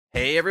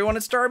Hey everyone,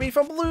 it's Darby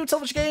from Blue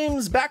Television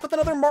Games, back with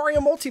another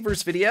Mario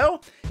Multiverse video.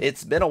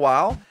 It's been a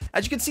while.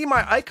 As you can see,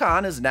 my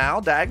icon is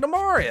now Diagonal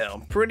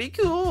Mario. Pretty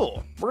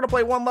cool. We're gonna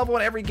play one level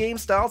in every game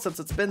style since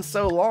it's been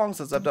so long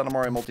since I've done a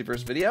Mario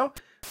Multiverse video.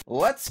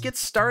 Let's get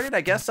started,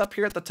 I guess, up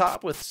here at the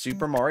top with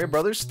Super Mario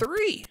Bros.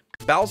 3.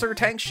 Bowser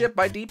Tank Ship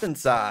by Deep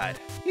Inside.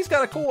 He's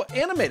got a cool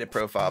animated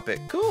profile pic.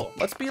 Cool.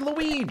 Let's be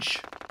Luigi.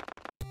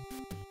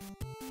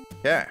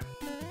 Yeah.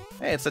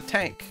 Hey, it's a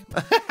tank.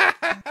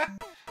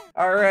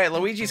 Alright,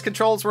 Luigi's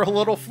controls were a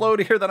little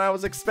floatier than I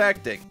was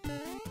expecting.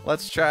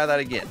 Let's try that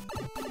again.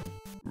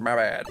 My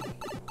bad.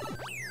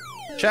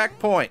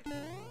 Checkpoint.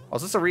 Oh,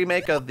 is this a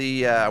remake of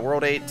the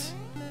World 8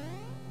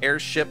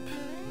 airship,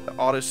 the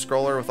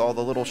auto-scroller with all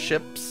the little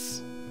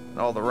ships and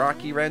all the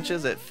rocky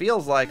wrenches? It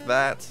feels like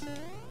that.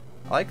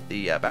 I like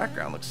the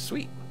background, looks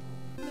sweet.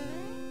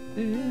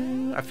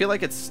 I feel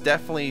like it's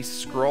definitely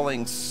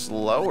scrolling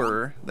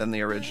slower than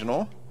the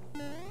original.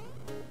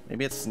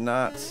 Maybe it's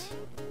not.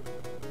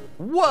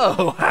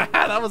 Whoa,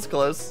 that was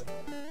close.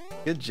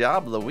 Good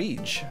job,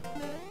 Luigi.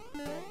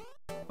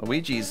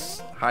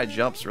 Luigi's high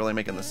jumps really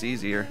making this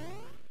easier.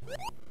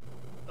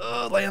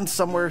 Land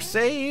somewhere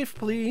safe,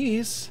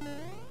 please.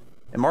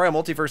 In Mario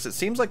Multiverse, it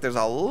seems like there's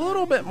a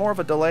little bit more of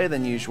a delay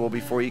than usual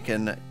before you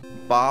can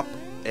bop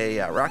a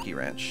Rocky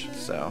Wrench.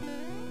 So, all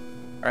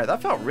right,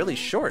 that felt really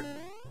short.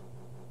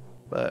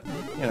 But,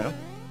 you know,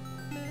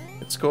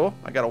 it's cool.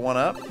 I got a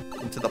 1-up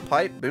into the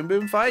pipe. Boom,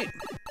 boom fight.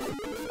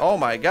 Oh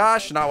my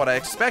gosh, not what I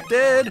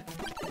expected.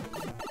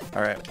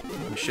 All right,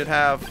 we should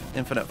have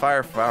infinite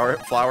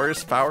flowers.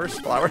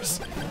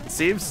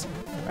 Seems.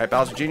 All right,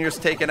 Bowser Jr.'s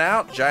taken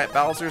out. Giant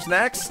Bowser's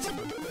next.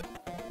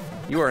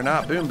 You are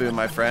not Boom Boom,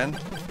 my friend.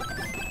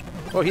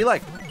 Oh, he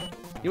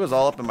was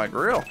all up in my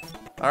grill.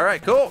 All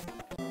right, cool.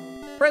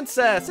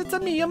 Princess, it's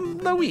me, I'm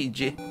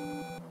Luigi.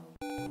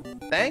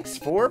 Thanks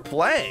for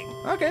playing.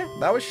 Okay,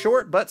 that was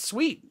short but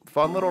sweet.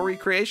 Fun little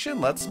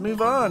recreation. Let's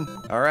move on.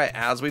 All right,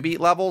 as we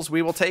beat levels,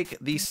 we will take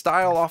the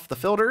style off the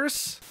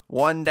filters.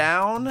 One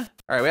down. All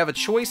right, we have a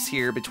choice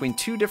here between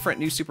two different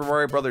new Super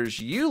Mario Bros.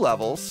 U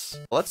levels.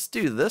 Let's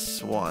do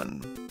this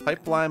one.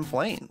 Pipeline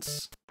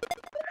Plains.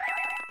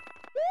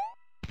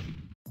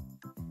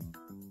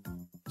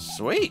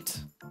 Sweet.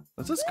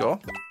 This is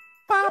cool.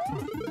 Pop.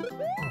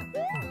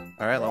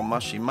 All right, little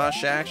mushy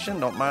mush action.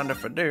 Don't mind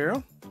if I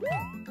do.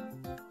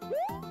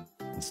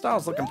 The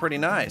style's looking pretty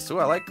nice. Ooh,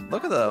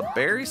 look at the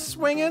berry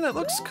swinging. It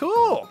looks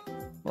cool.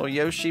 Little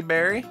Yoshi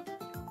berry.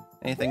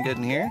 Anything good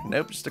in here?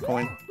 Nope, just a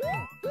coin.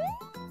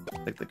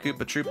 Take the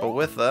Koopa Troopa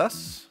with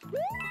us.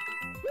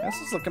 This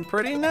is looking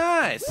pretty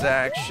nice,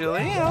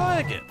 actually. I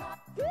like it.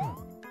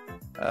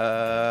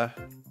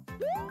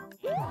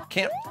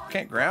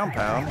 Can't ground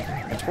pound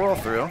and twirl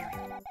through.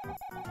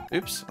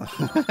 Oops.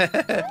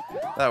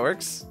 That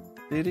works.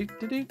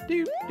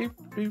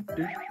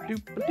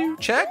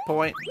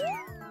 Checkpoint.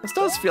 This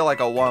does feel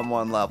like a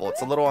 1-1 level.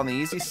 It's a little on the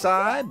easy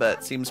side,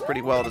 but seems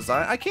pretty well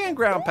designed. I can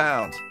ground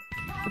pound.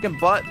 We can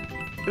butt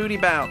booty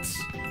bounce.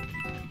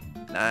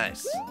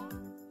 Nice.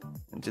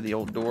 Into the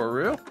old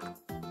Dooroo.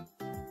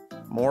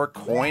 More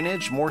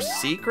coinage, more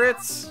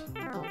secrets.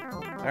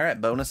 All right,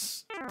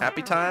 bonus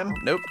happy time.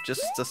 Nope,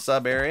 just a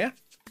sub area.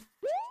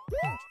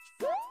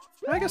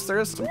 I guess there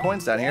is some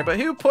coins down here, but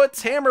who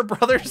puts Hammer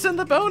Brothers in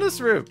the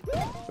bonus room?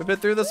 We've been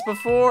through this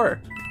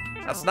before.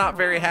 That's not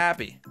very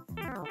happy.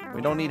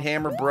 We don't need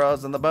Hammer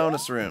Bros in the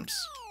bonus rooms.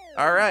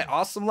 All right,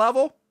 awesome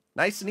level.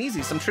 Nice and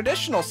easy. Some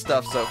traditional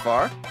stuff so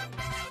far.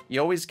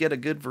 You always get a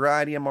good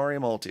variety of Mario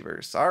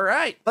Multiverse. All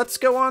right, let's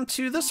go on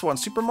to this one.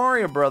 Super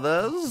Mario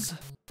Brothers.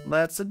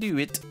 Let's do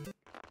it.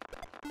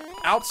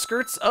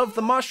 Outskirts of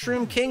the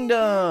Mushroom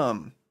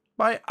Kingdom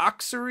by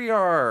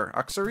Oxuriar.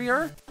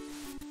 Oxuriar?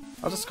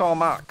 I'll just call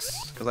him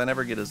Ox, because I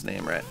never get his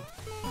name right.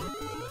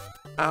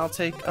 I'll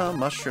take a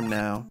mushroom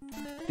now.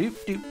 Doop,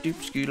 doop, doop,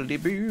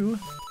 scoodly-boo.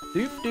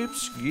 Doop doop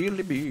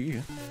skilly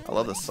bee. I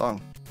love this song.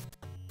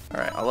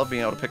 Alright, I love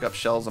being able to pick up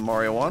shells in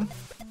Mario 1.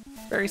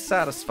 Very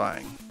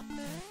satisfying.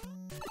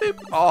 Boop.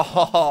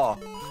 Oh,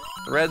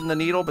 threading the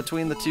needle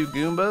between the two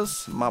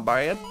Goombas. My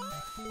bad.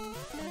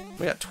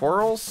 We got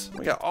twirls.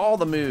 We got all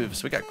the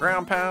moves. We got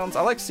ground pounds.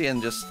 I like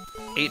seeing just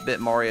 8-bit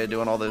Mario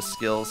doing all those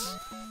skills.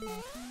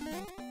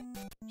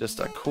 Just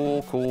a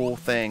cool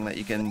thing that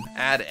you can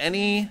add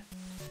any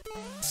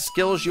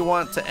skills you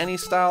want to any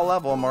style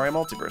level in Mario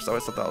Multiverse. I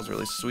always thought that was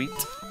really sweet.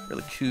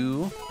 Really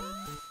cool.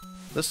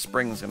 This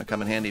spring's gonna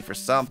come in handy for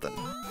something.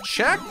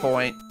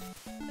 Checkpoint!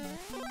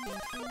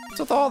 What's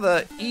with all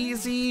the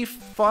easy,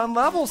 fun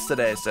levels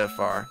today so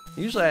far?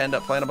 Usually I end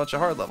up playing a bunch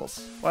of hard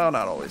levels. Well,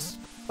 not always.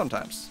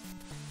 Sometimes.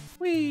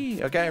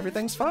 Whee! Okay,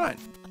 everything's fine.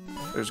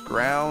 There's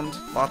ground,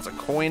 lots of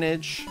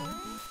coinage.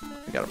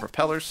 We got a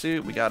propeller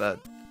suit, we got a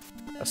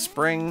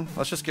spring.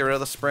 Let's just get rid of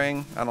the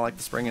spring. I don't like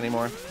the spring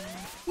anymore.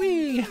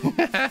 Whee!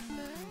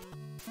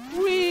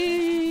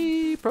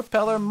 Whee!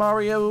 Propeller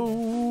Mario.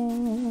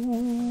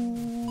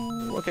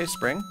 Okay,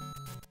 spring.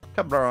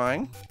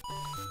 Kabrawing.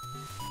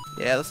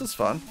 Yeah, this is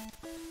fun.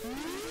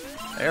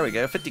 There we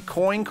go. 50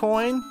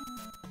 coin.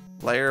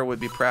 Lair would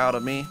be proud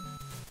of me.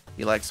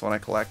 He likes when I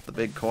collect the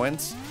big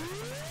coins.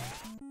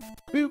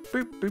 Boop,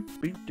 boop, boop,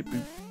 boop, boop,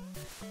 boop.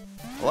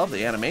 I love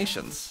the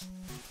animations.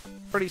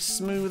 Pretty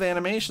smooth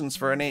animations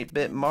for an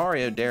 8-bit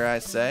Mario, dare I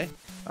say.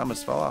 I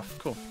almost fell off.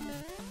 Cool.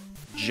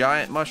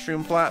 Giant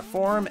mushroom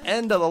platform.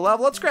 End of the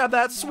level. Let's grab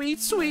that sweet,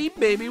 sweet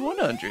baby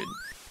 100.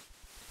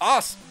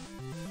 Awesome.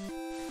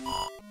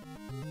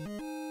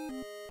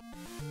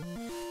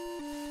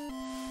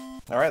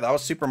 Alright, that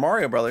was Super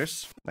Mario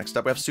Brothers. Next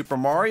up we have Super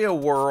Mario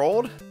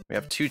World. We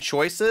have 2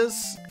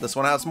 choices. This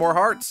one has more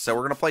hearts, so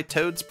we're gonna play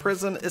Toad's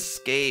Prison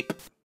Escape.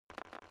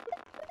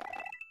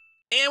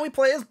 And we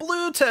play as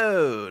Blue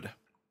Toad.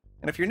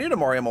 And if you're new to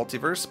Mario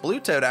Multiverse, Blue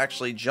Toad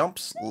actually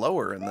jumps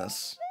lower in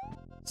this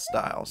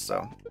style,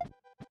 so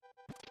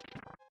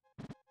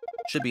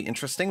should be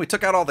interesting. We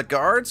took out all the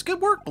guards.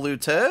 Good work, Blue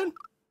Toad.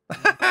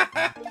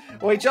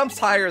 Well, he jumps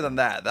higher than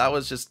that. That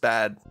was just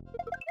bad.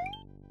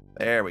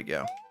 There we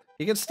go.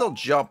 He can still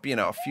jump, you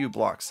know, a few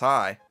blocks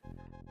high.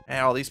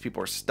 And all these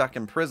people are stuck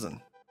in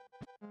prison.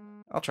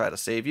 I'll try to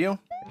save you.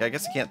 Okay, I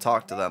guess I can't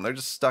talk to them. They're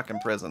just stuck in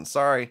prison.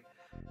 Sorry.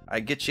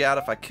 I'd get you out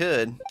if I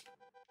could.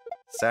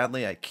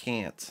 Sadly, I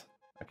can't.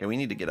 Okay, we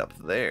need to get up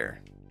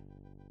there.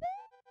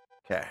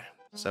 Okay,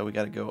 so we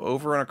got to go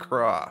over and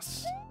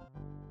across.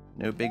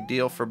 No big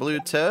deal for Blue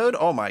Toad.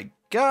 Oh my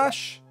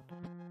gosh.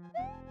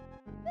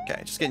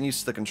 Okay, just getting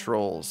used to the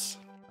controls.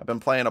 I've been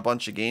playing a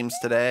bunch of games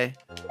today,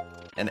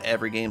 and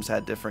every game's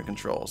had different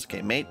controls.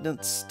 Okay,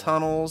 maintenance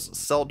tunnels,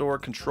 cell door,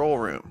 control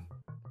room.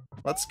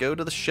 Let's go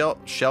to the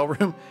cell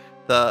room,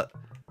 the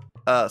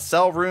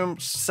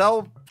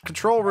cell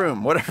control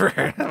room,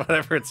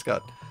 whatever it's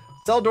called.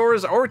 Cell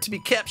doors are to be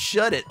kept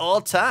shut at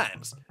all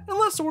times,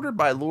 unless ordered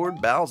by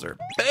Lord Bowser.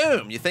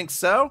 Boom, you think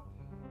so?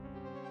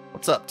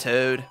 What's up,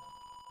 Toad?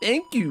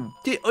 Thank you.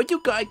 The other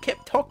guy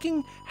kept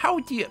talking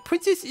how the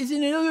princess is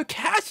in another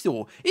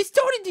castle. It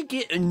started to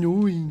get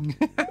annoying.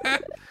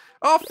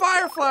 Oh,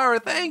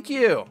 Fireflower, thank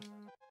you.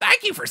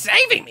 Thank you for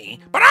saving me,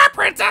 but our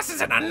princess is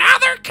in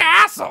another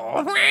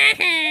castle.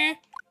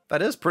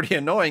 That is pretty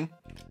annoying.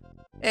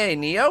 Hey,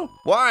 Neo,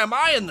 why am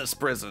I in this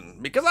prison?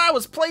 Because I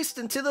was placed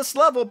into this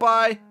level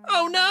by...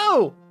 Oh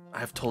no!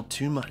 I've told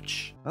too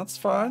much. That's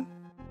fine.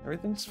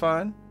 Everything's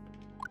fine.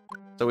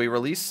 So we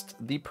released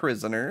the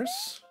prisoners.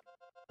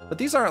 But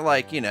these aren't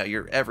like, you know,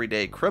 your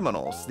everyday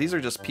criminals. These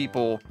are just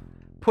people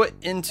put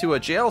into a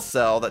jail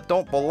cell that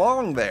don't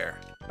belong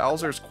there.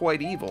 Bowser's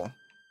quite evil.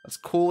 As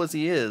cool as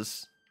he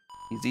is,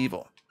 he's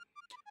evil.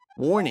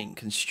 Warning,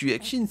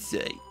 construction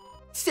site.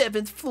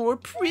 7th floor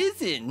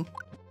prison.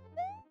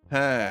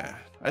 I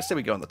say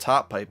we go on the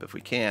top pipe if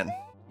we can.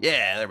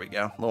 Yeah, there we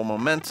go. A little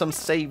momentum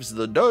saves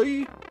the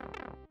day.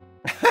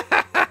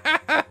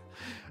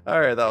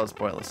 Alright, that was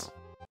pointless.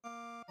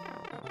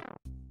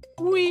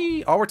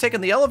 Whee! Oh, we're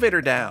taking the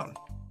elevator down.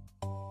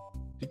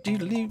 I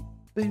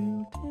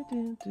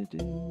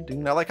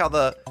like how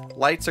the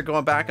lights are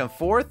going back and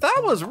forth.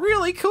 That was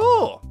really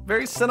cool.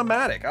 Very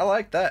cinematic. I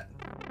like that.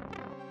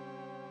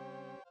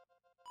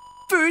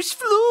 First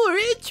floor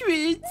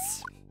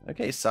entrance.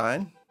 Okay,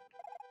 sign.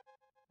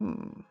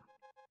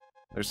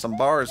 There's some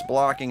bars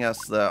blocking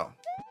us, though.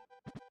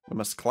 We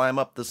must climb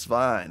up this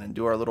vine and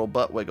do our little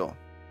butt wiggle.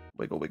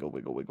 Wiggle, wiggle,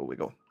 wiggle, wiggle,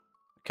 wiggle.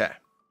 Okay.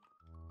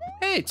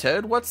 Hey,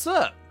 Toad, what's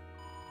up?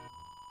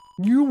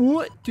 You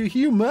want to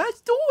hear my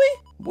story?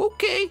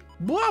 Okay.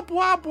 Blah,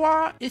 blah,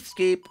 blah.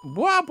 Escape.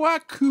 Blah, blah,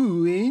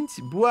 coins.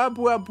 Blah,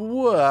 blah,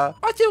 blah.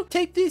 Also,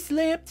 take this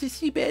lamp to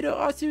see better.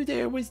 Also,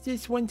 there was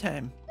this one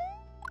time.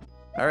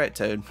 All right,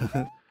 Toad.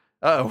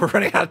 Uh-oh, we're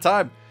running out of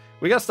time.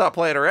 We gotta stop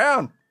playing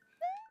around.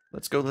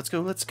 Let's go, let's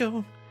go, let's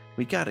go.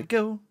 We gotta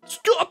go.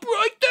 Stop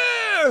right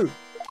there!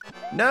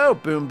 No,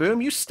 Boom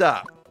Boom, you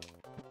stop.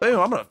 Boom,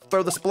 I'm gonna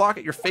throw this block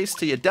at your face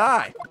till you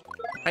die.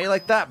 How you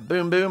like that,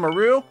 Boom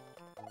Boom-aroo?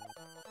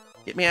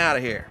 Get me out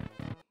of here.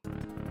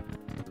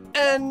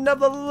 End of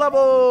the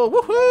level!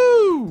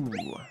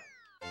 Woohoo!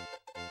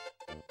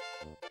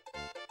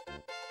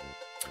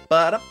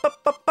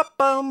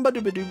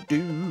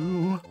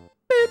 Ba-da-ba-ba-ba-bum-ba-doo-ba-doo-doo.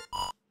 Beep.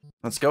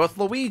 Let's go with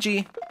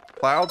Luigi.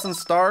 Clouds and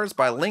Stars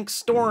by Link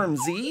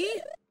Stormzy.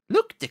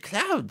 Look, the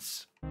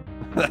clouds.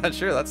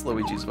 Sure, that's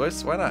Luigi's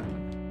voice. Why not?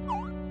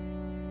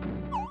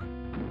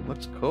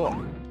 Looks cool.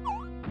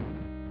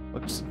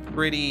 Looks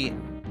pretty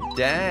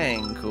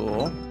dang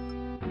cool.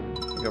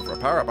 Go for a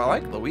power-up. I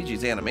like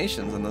Luigi's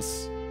animations in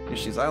this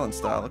Yoshi's Island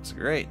style. Looks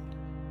great.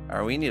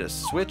 Alright, we need a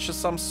switch of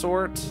some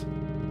sort.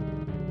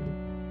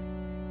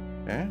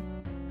 Okay.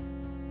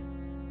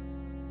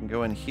 We can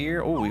go in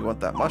here. Oh, we want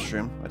that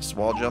mushroom. I just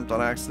wall jumped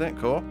on accident.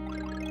 Cool.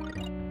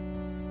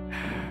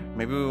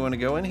 Maybe we want to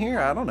go in here?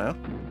 I don't know.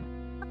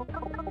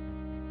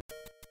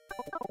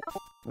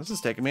 This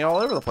is taking me all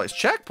over the place.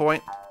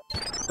 Checkpoint.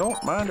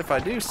 Don't mind if I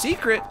do.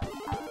 Secret.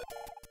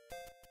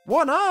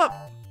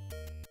 1-up.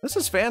 This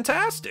is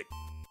fantastic.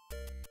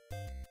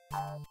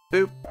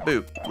 Boop,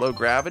 boop. Low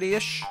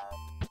gravity-ish.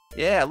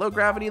 Yeah, low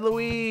gravity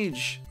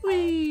Luigi.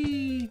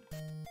 Whee!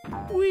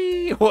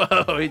 Whee!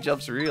 Whoa, he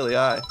jumps really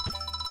high.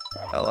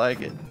 I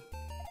like it.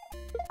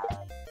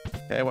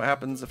 Okay, what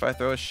happens if I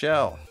throw a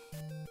shell?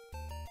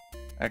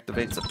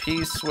 Activates a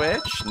P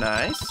switch.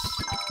 Nice.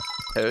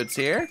 Toad's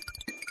here.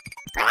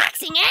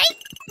 Relaxing, eh?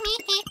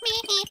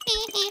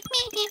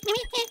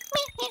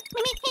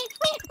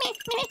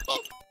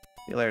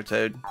 See you later,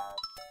 Toad.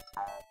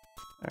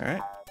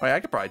 Alright. Wait, I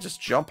could probably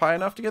just jump high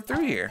enough to get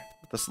through here.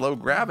 With the slow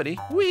gravity.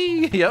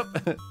 Whee! Yep.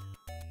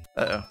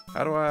 Uh-oh.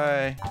 How do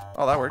I...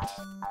 Oh, that worked.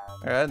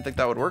 Alright, I didn't think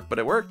that would work, but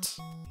it worked.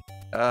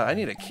 I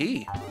need a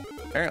key.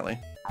 Apparently.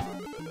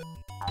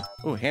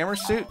 Ooh, hammer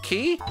suit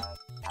key?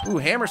 Ooh,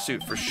 hammer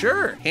suit for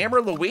sure.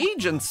 Hammer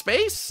Luigi in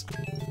space?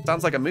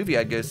 Sounds like a movie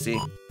I'd go see.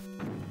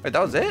 Wait,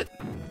 that was it?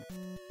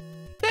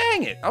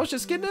 Dang it, I was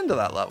just getting into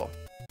that level.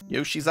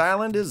 Yoshi's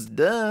Island is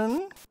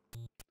done.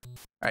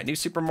 Alright, new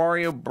Super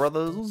Mario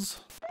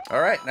Brothers.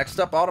 Alright, next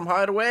up, Autumn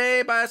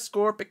Hideaway by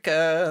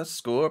Scorpica.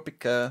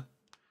 Scorpica.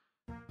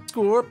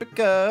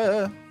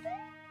 Scorpica.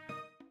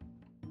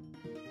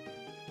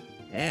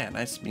 Yeah,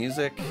 nice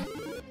music.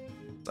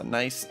 It's a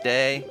nice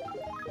day.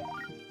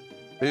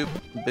 Boop,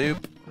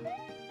 boop.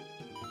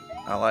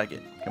 I like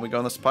it. Can we go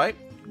in this pipe?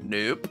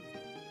 Nope.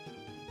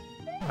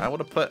 I would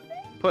have put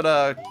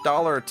a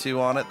 $1 or $2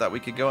 on it that we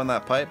could go in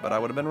that pipe, but I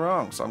would have been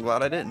wrong, so I'm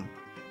glad I didn't.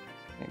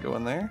 Can't go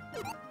in there.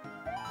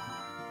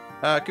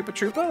 Koopa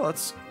Troopa,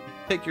 let's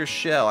take your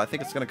shell. I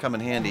think it's going to come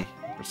in handy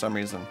for some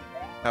reason.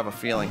 I have a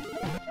feeling.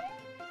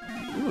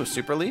 Ooh,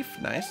 Super Leaf.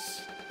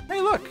 Nice.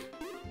 Hey, look.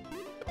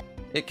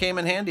 It came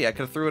in handy. I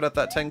could have threw it at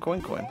that 10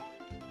 coin.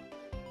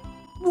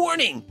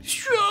 Warning!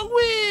 Strong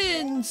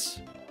winds!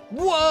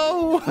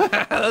 Whoa!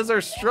 Those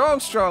are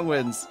strong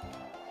winds.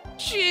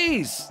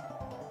 Jeez!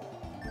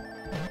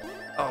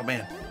 Oh,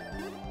 man.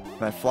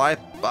 Can I fly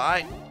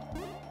by?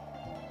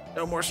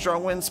 No more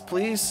strong winds,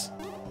 please.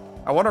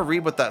 I want to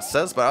read what that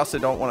says, but I also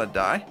don't want to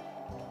die.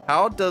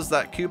 How does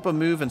that Koopa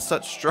move in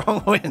such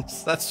strong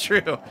winds? That's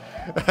true.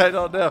 I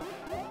don't know.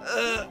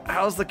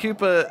 How's the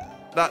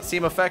Koopa not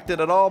seem affected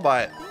at all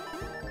by it?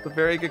 It's a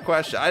very good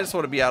question. I just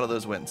want to be out of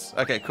those winds.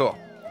 Okay, cool.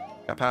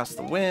 Got past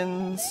the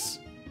winds.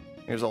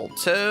 Here's old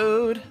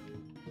Toad.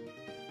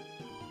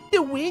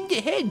 The wind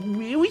ahead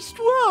really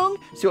strong,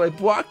 so I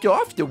blocked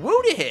off the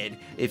road ahead.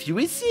 If you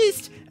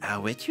insist,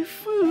 I'll let you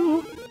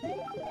through.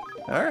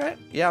 Alright.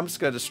 Yeah, I'm just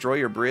going to destroy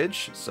your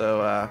bridge,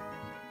 so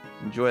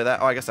enjoy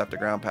that. Oh, I guess I have to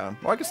ground pound.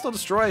 Well, I can still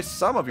destroy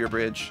some of your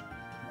bridge.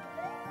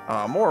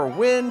 More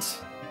wind.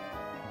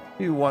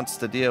 Who wants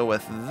to deal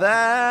with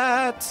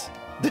that?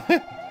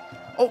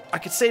 Oh, I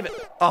could save it.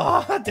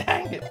 Oh,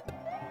 dang it.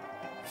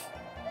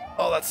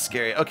 Oh, that's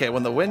scary. Okay,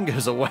 when the wind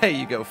goes away,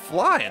 you go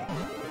flying.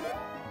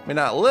 I mean,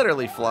 not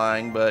literally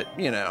flying, but,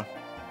 you know,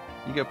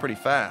 you go pretty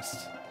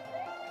fast.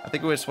 I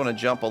think we just want to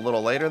jump a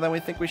little later than we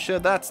think we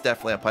should. That's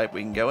definitely a pipe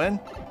we can go in.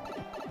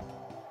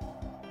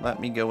 Let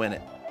me go in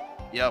it.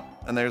 Yep,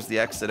 and there's the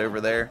exit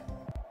over there.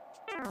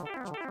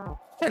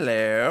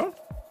 Hello.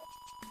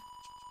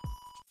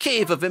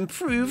 Cave of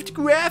improved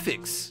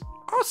graphics.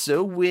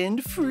 Also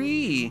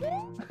wind-free.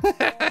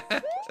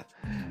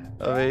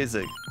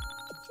 Amazing.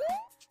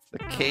 The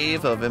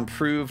Cave of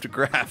improved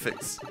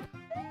graphics.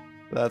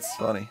 That's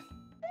funny.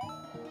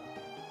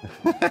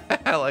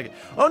 I like it.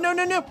 Oh, no,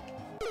 no, no.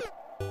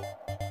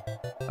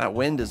 That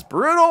wind is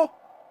brutal.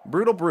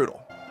 Brutal,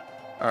 brutal.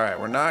 All right,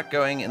 we're not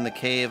going in the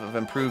Cave of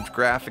improved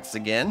graphics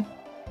again.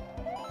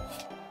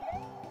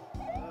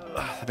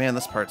 Ugh, man,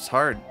 this part's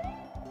hard.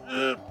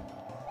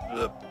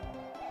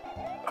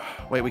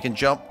 Wait, we can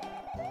jump.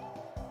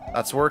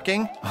 That's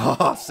working.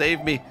 Oh,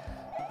 save me.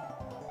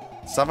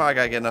 Somehow I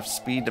gotta get enough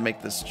speed to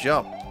make this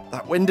jump.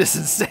 That wind is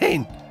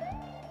insane.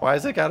 Why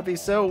is it gotta be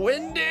so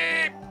windy?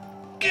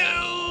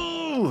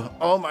 Go!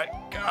 Oh my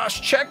gosh,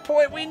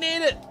 checkpoint, we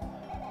need it.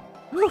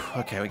 Whew.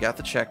 Okay, we got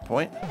the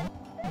checkpoint.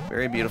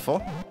 Very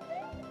beautiful.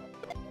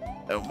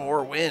 No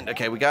more wind.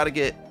 Okay, we gotta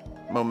get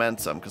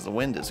momentum because the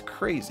wind is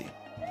crazy.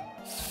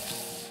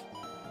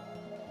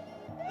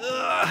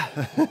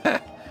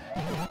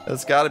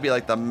 It's gotta be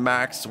like the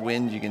max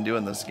wind you can do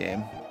in this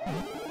game.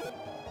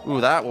 Ooh,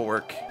 that will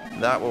work.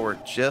 That will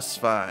work just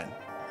fine.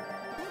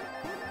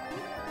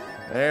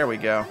 There we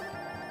go.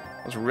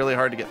 It was really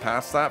hard to get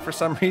past that for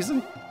some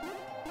reason.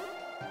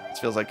 This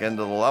feels like end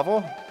of the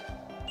level.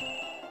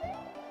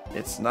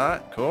 It's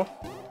not. Cool.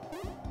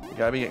 We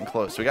gotta be getting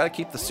close. We gotta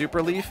keep the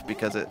Super Leaf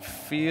because it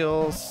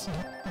feels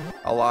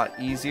a lot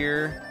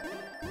easier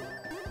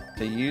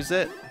to use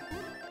it.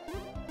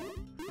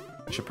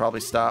 I should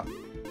probably stop.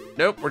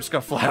 Nope, we're just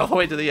gonna fly all the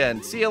way to the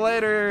end. See you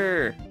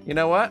later. You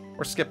know what?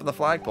 We're skipping the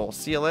flagpole.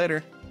 See you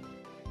later.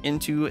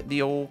 Into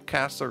the old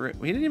castle room.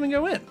 We didn't even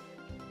go in.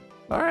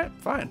 All right,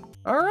 fine.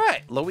 All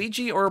right,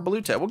 Luigi or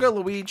Baloo. We'll go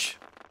Luigi.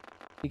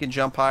 He can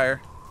jump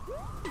higher.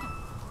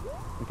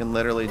 We can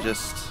literally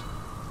just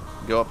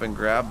go up and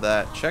grab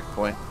that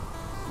checkpoint.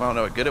 I don't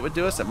know what good it would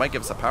do us. It might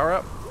give us a power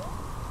up.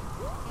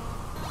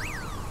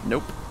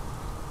 Nope.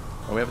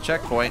 Oh, we have a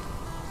checkpoint.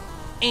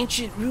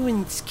 Ancient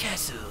Ruins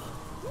Castle.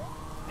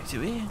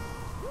 To in.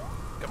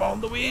 Come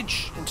on,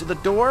 Luigi. Into the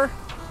door.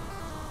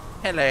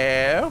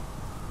 Hello.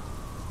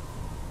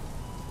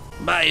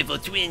 My evil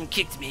twin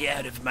kicked me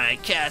out of my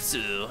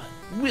castle.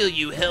 Will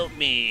you help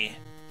me?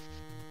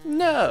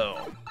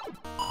 No.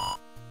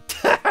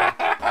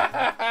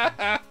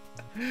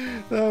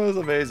 That was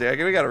amazing.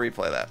 Okay, we gotta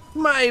replay that.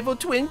 My evil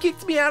twin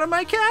kicked me out of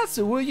my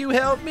castle. Will you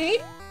help me?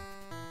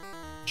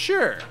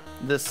 Sure.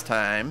 This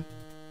time.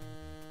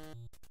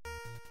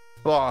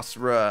 Boss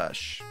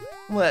rush.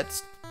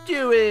 Let's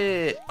do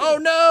it. Oh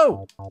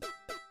no!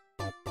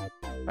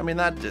 I mean,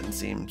 that didn't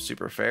seem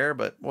super fair,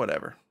 but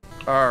whatever.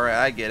 All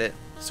right, I get it.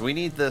 So we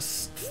need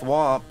this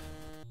thwomp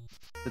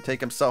to take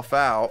himself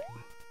out.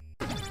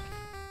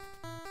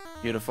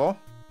 Beautiful.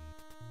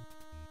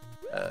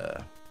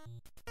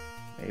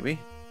 Maybe.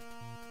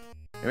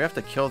 Maybe we have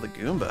to kill the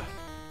Goomba.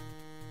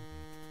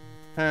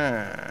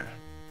 Huh.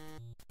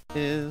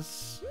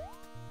 Is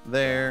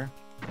there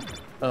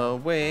a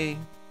way?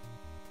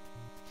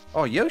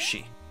 Oh,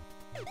 Yoshi.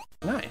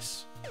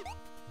 Nice.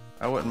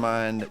 I wouldn't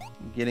mind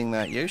getting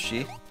that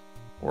Yoshi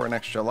or an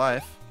extra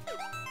life.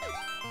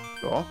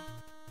 Cool.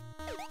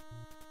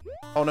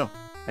 Oh no,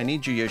 I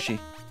need you, Yoshi.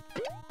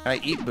 Can I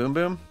eat Boom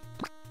Boom?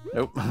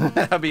 Nope.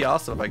 That'd be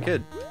awesome if I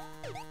could.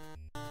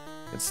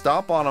 Can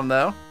stomp on him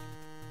though.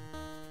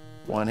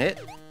 1 hit,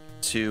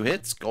 2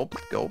 hits, gulp,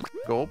 gulp,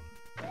 gulp.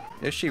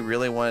 Yoshi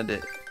really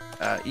wanted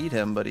to eat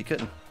him, but he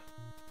couldn't.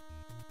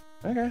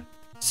 Okay.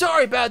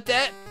 Sorry about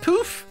that.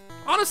 Poof.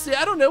 Honestly,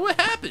 I don't know what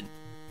happened.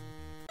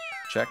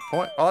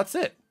 Checkpoint. Oh, that's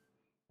it.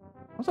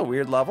 That's a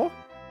weird level.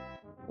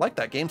 I like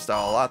that game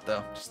style a lot,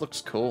 though. Just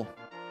looks cool.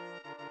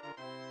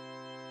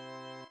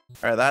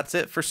 All right, that's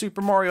it for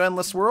Super Mario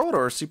Endless World,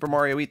 or Super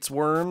Mario Eats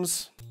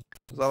Worms,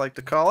 as I like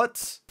to call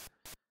it.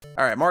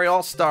 All right, Mario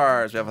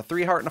All-Stars. We have a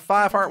 3-heart and a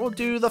 5-heart. We'll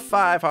do the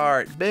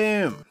 5-heart.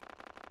 Boom.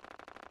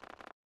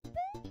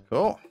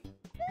 Cool.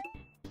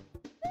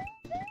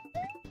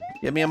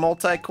 Give me a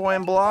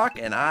multi-coin block,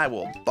 and I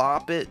will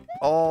bop it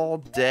all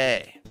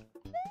day.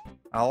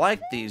 I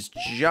like these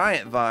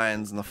giant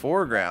vines in the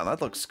foreground.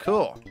 That looks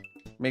cool.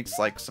 Makes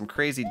like some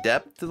crazy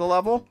depth to the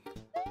level.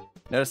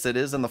 Notice it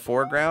is in the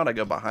foreground. I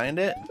go behind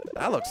it.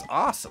 That looks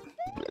awesome.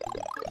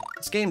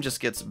 This game just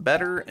gets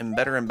better and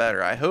better and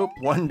better. I hope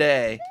one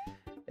day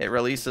it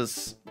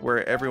releases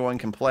where everyone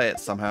can play it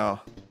somehow.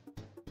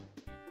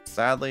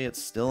 Sadly,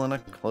 it's still in a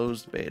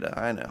closed beta.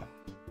 I know.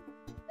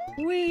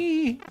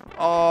 Whee!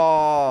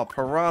 Oh,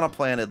 Piranha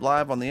Planted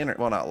live on the internet.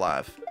 Well, not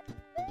live,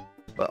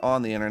 but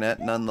on the internet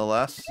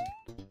nonetheless.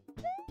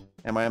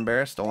 Am I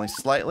embarrassed? Only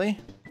slightly.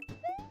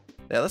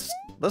 Yeah,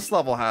 this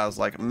level has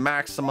like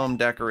maximum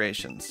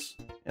decorations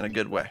in a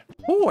good way.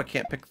 Oh, I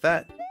can't pick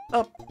that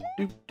up.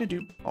 Doop doop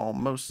doop.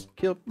 Almost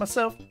killed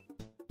myself.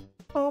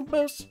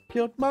 Almost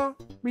killed Mario.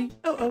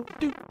 Oh,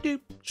 doop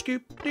doop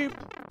scoop doop.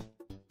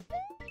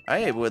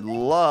 I would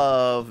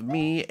love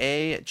me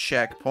a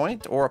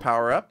checkpoint or a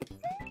power up.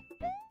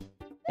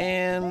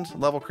 And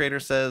level creator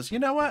says, you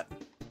know what?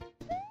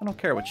 I don't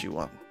care what you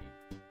want.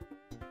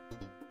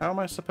 How am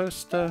I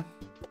supposed to?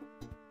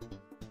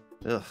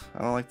 Ugh,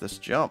 I don't like this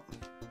jump.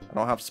 I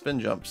don't have spin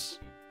jumps.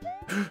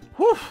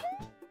 Whew!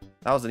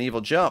 That was an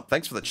evil jump.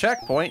 Thanks for the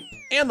checkpoint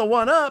and the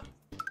 1-up.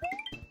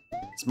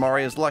 It's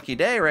Mario's lucky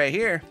day right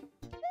here.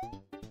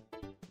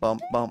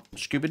 Bump, bump,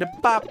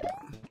 scooby-da-bop.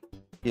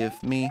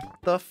 Give me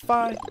the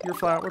fire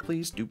flower,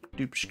 please. Doop,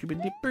 doop,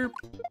 scooby-dee-boop.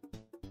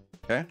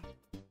 Okay.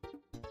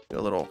 Do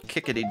a little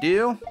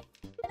kickity-doo.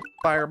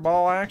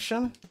 Fireball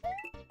action.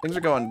 Things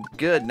are going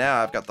good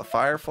now. I've got the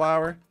fire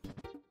flower.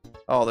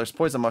 Oh, there's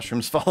poison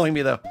mushrooms following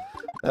me, though.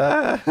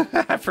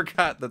 I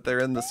forgot that they're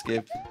in this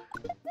game.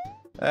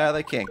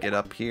 They can't get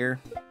up here.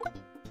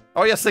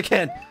 Oh, yes, they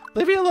can.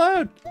 Leave me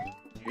alone.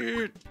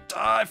 You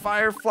die,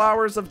 fire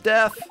flowers of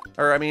death.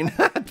 Or, I mean,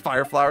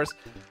 fire flowers.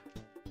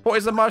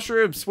 Poison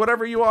mushrooms,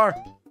 whatever you are.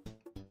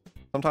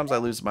 Sometimes I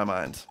lose my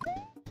mind.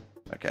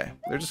 Okay,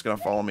 they're just gonna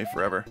follow me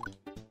forever.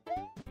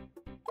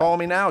 Follow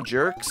me now,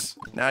 jerks.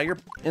 Now you're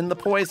in the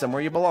poison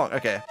where you belong.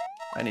 Okay,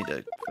 I need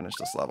to finish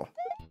this level.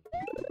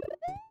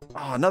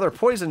 Oh, another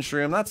poison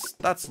shroom.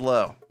 That's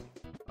low.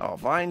 Oh,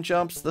 vine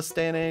jumps this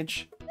day and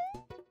age.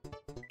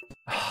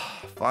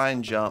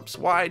 Vine jumps.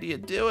 Why do you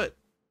do it?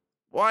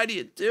 Why do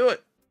you do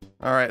it?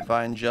 All right,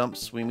 vine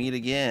jumps. We meet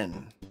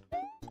again.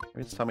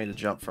 It's telling me to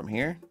jump from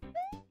here.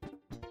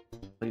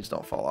 Please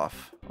don't fall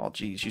off. Oh,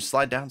 geez, you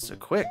slide down so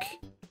quick.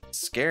 It's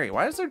scary.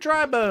 Why is there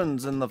dry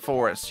bones in the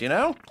forest, you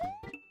know?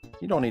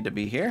 You don't need to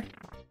be here.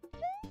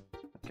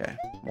 Okay,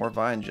 more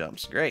vine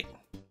jumps. Great.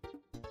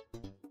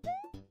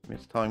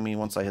 It's telling me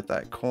once I hit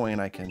that coin,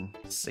 I can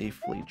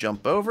safely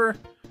jump over.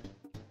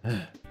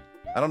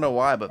 I don't know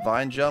why, but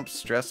vine jumps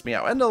stress me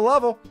out. End of the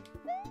level.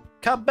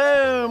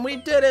 Kaboom! We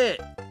did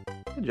it!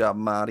 Good job,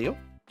 Mario.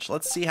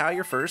 Let's see how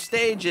your first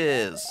stage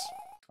is.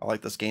 I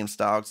like this game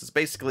style because it's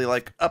basically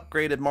like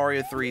upgraded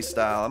Mario 3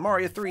 style. And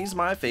Mario 3 is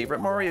my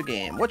favorite Mario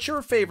game. What's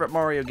your favorite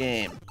Mario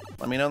game?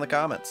 Let me know in the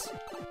comments.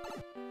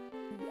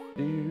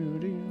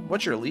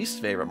 What's your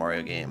least favorite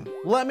Mario game?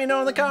 Let me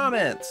know in the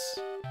comments.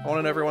 I want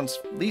to know everyone's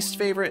least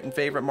favorite and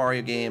favorite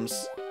Mario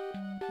games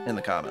in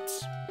the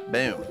comments.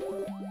 Boom.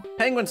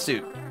 Penguin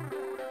suit.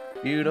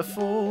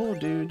 Beautiful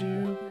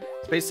doo-doo.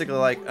 It's basically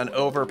like an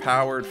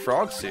overpowered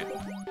frog suit.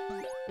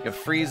 We can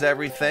freeze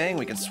everything.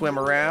 We can swim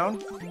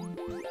around.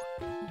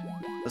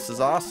 This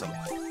is awesome.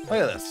 Look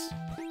at this.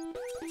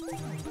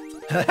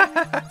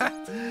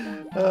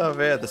 Oh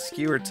man, the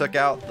skewer took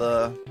out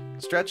the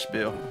stretch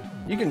boo.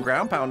 You can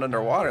ground pound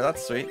underwater,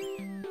 that's sweet.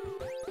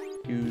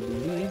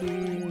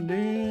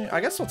 I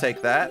guess we'll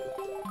take that.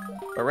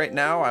 But right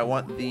now I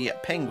want the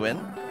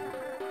penguin.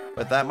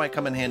 But that might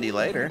come in handy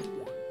later.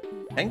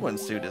 Penguin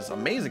suit is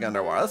amazing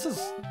underwater.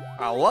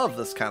 I love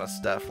this kind of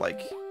stuff.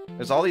 Like,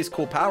 there's all these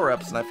cool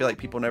power-ups and I feel like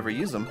people never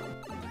use them.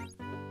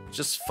 It's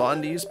just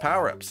fun to use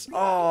power-ups.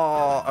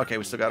 Oh, okay,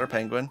 we still got our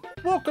penguin.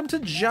 Welcome to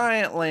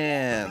Giant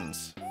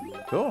Lands.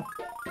 Cool.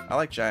 I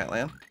like Giant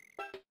Land.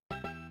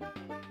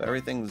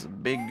 Everything's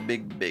big,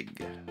 big,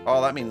 big.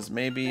 Oh, that means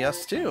maybe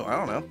us too. I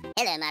don't know.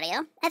 Hello,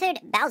 Mario. I've heard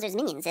Bowser's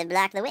minions have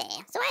blocked the way,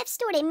 so I've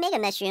stored a Mega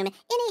Mushroom in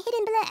a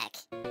hidden block.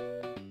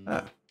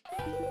 Ah.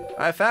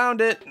 I found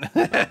it.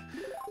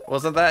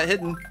 Wasn't that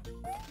hidden?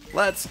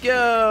 Let's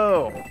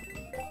go.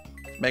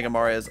 Mega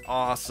Mario is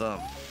awesome.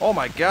 Oh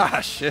my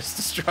gosh, it's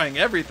destroying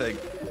everything.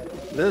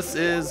 This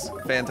is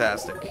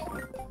fantastic.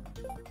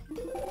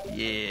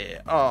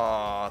 Yeah.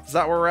 Oh, is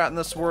that where we're at in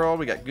this world?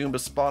 We got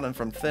Goombas spawning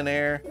from thin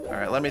air. All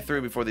right, let me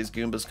through before these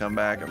Goombas come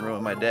back and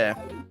ruin my day.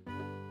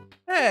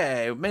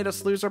 Hey, made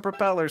us lose our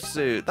propeller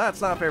suit.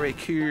 That's not very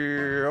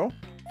cool.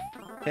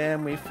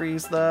 Can we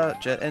freeze the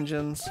jet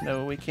engines?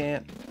 No, we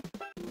can't.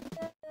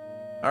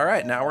 All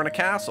right, now we're in a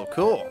castle.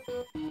 Cool.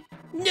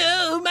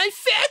 No, my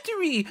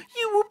factory!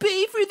 You will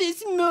pay for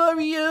this,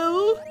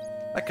 Mario!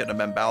 That couldn't have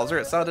been Bowser.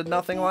 It sounded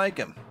nothing like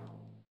him.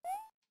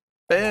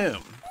 Boom.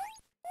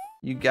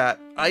 You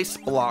got ice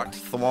blocked,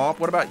 Thwomp.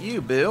 What about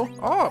you, Boo?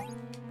 Oh,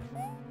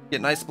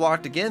 getting ice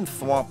blocked again,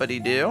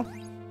 Thwompity-doo.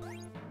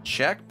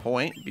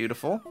 Checkpoint.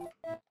 Beautiful.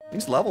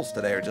 These levels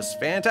today are just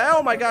fantastic.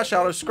 Oh my gosh,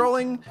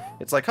 auto-scrolling.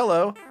 It's like,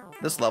 hello,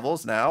 this level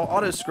is now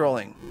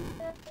auto-scrolling.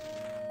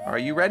 Are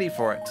you ready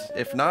for it?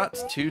 If not,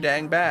 too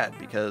dang bad,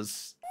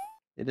 because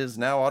it is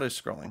now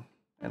auto-scrolling.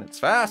 And it's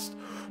fast.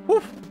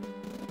 Woo!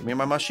 Give me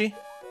my mushy.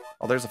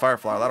 Oh, there's a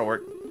firefly. That'll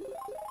work.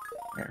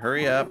 All right,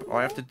 hurry up. All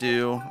I have to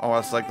do... Oh,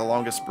 that's like the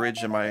longest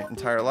bridge in my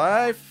entire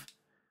life.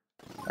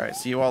 All right,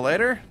 see you all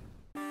later.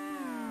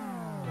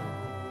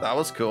 That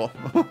was cool.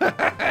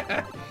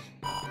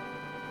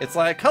 It's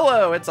like,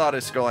 hello, it's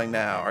auto-scrolling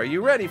now. Are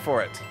you ready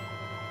for it?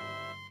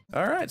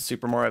 All right,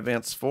 Super Mario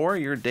Advance 4,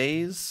 your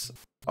days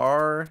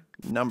are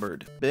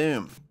numbered.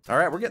 Boom. All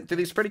right, we're getting through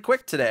these pretty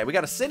quick today. We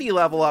got a city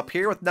level up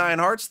here with 9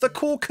 hearts. The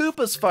cool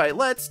Koopas fight.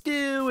 Let's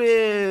do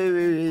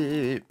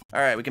it. All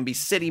right, we can be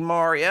City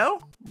Mario,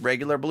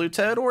 regular Blue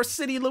Toad, or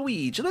City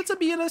Luigi. Let's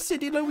be in a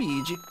City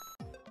Luigi.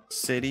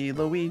 City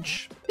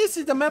Luigi. This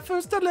is my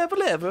first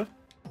level ever.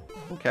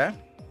 Okay.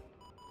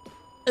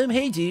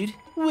 Hey dude,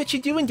 what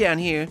you doing down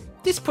here?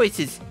 This place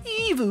is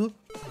evil.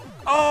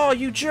 Oh,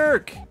 you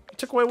jerk. You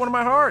took away one of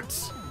my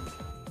hearts.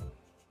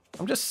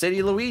 I'm just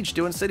City Luigi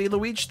doing City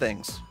Luigi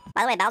things.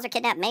 By the way, Bowser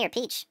kidnapped Mayor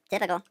Peach.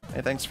 Typical.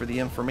 Hey, thanks for the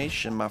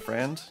information, my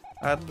friend.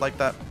 I'd like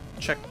that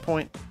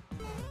checkpoint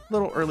a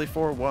little early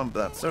for one, but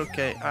that's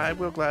okay. I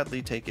will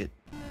gladly take it.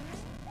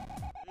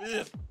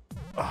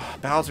 Oh,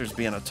 Bowser's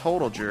being a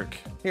total jerk.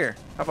 Here,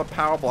 have a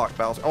power block,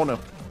 Bowser. Oh no,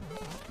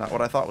 not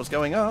what I thought was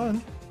going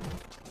on.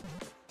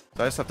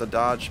 So I just have to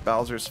dodge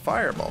Bowser's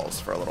fireballs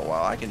for a little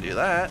while. I can do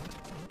that.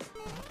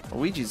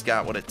 Luigi's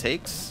got what it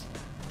takes.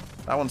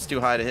 That one's too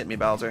high to hit me,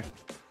 Bowser.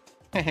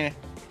 See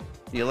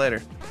you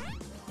later.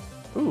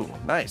 Ooh,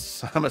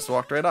 nice. I almost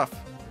walked right off.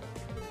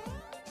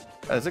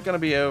 Is it gonna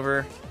be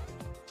over?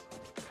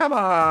 Come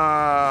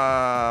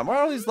on! Why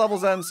are these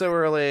levels end so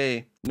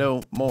early?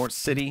 No more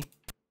city.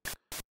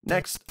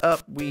 Next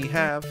up we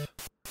have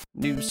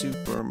New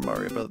Super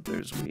Mario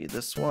Brothers Wii.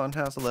 This one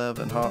has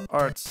 11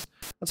 hearts.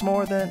 That's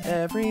more than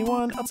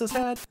everyone else has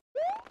had.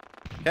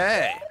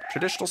 Okay,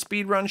 traditional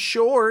speedrun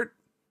short,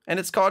 and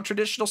it's called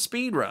traditional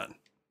speedrun.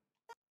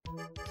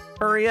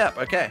 Hurry up.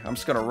 Okay, I'm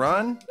just gonna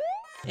run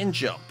and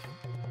jump.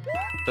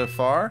 So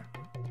far,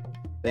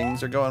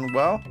 things are going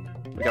well.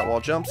 We got wall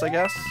jumps, I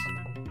guess.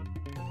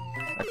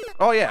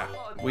 Oh yeah,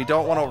 we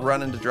don't want to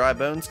run into dry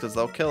bones because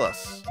they'll kill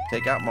us.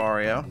 Take out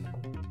Mario.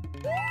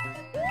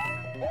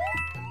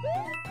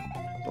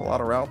 A lot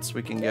of routes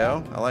we can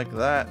go. I like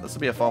that. This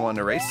will be a fun one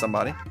to race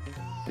somebody.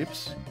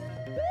 Oops.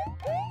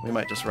 We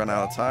might just run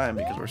out of time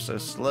because we're so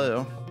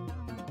slow.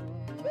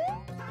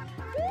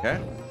 Okay.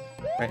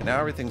 Right now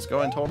everything's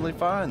going totally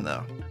fine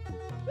though.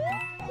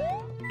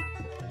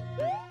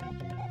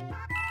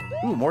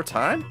 Ooh, more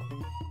time?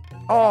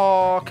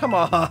 Oh, come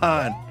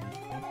on.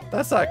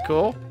 That's not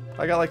cool.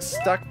 I got like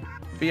stuck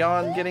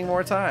beyond getting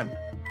more time.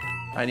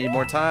 I need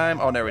more time.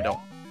 Oh, no, we don't.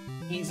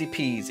 Easy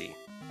peasy.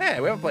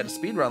 Hey, we haven't played a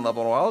speedrun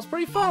level in a while. It's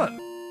pretty fun.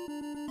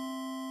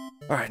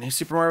 All right, New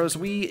Super Mario's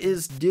Wii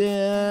is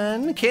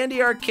done.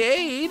 Candy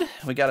Arcade.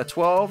 We got a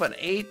 12, an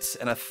 8,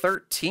 and a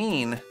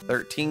 13.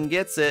 13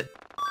 gets it.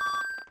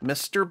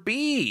 Mr.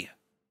 B.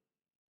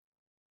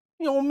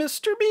 Yo,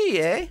 Mr. B,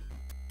 eh?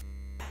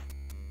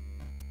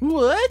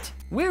 What?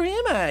 Where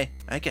am I?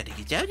 I gotta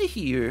get out of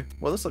here.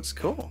 Well, this looks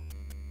cool.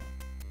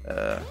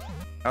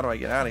 How do I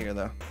get out of here,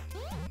 though?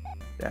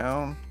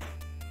 Down.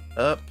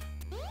 Up.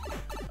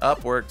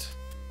 Up worked.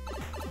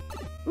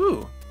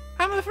 Ooh.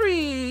 I'm a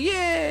free!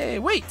 Yay!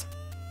 Wait!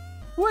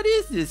 What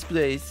is this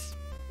place?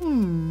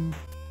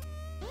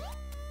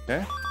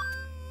 Okay.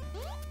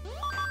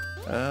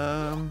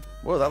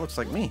 Whoa, that looks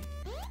like me.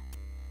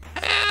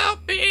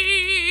 Help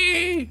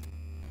me!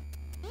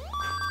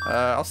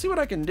 I'll see what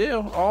I can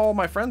do. All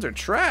my friends are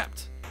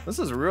trapped. This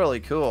is really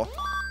cool.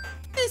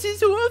 This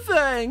is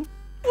horrifying.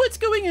 What's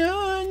going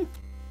on?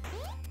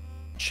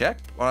 Check?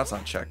 Well, that's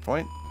not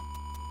checkpoint.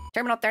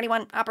 Terminal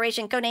 31,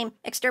 Operation Codename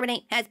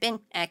Exterminate has been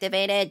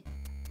activated.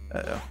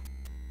 Uh-oh.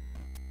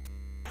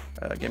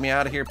 Get me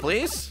out of here,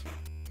 please.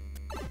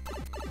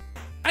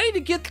 I need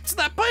to get to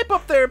that pipe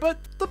up there, but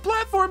the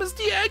platform is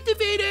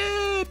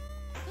deactivated.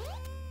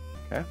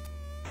 Okay.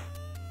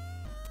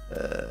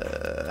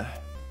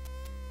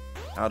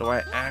 How do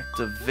I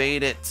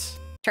activate it?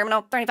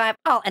 Terminal 35,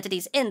 all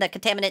entities in the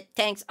contaminant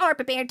tanks are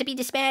prepared to be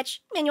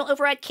dispatched. Manual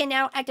override can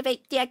now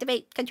activate,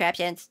 deactivate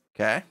contraptions.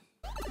 Okay.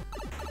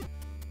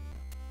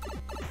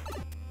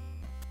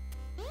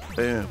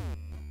 Boom.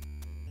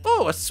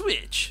 Oh, a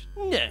switch.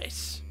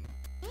 Nice.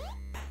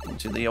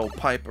 Into the old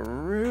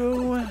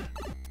piperoo.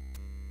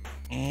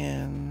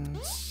 And...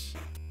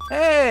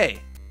 Hey!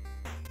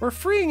 We're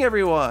freeing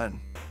everyone!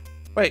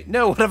 Wait,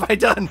 no, what have I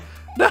done?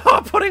 No,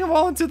 I'm putting them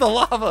all into the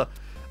lava!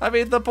 I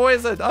mean, the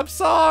poison! I'm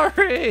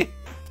sorry!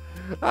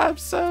 I'm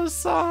so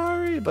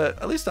sorry,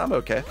 but at least I'm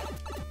okay.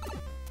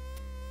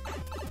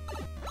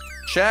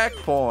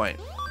 Checkpoint!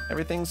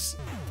 Everything's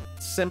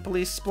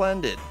simply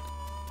splendid.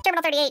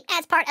 Terminal 38,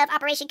 as part of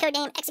Operation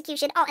Codename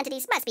Execution, all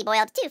entities must be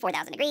boiled to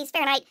 4,000 degrees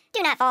Fahrenheit.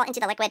 Do not fall into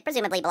the liquid,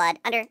 presumably blood,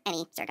 under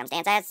any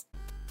circumstances.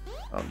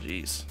 Oh,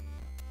 jeez.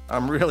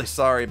 I'm really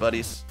sorry,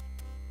 buddies.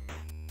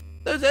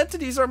 Those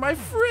entities are my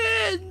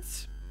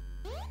friends.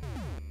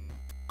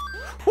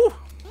 Whew.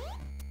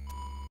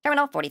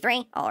 Terminal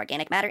 43, all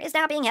organic matter is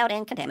now being held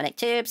in contaminant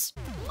tubes.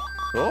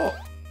 Cool.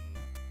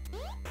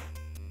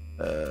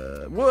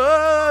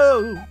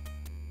 Whoa!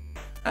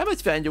 I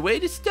must find a way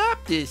to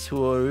stop this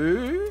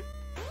horror.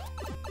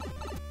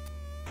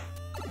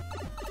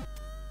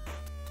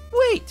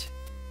 Wait,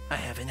 I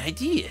have an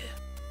idea.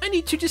 I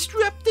need to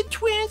disrupt the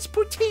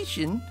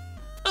transportation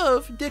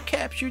of the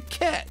captured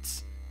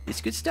cats.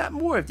 This could stop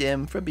more of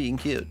them from being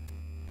killed.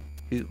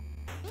 Who?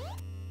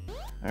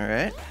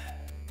 Alright.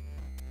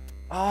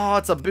 Oh,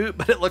 it's a boot,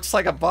 but it looks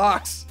like a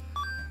box.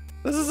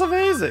 This is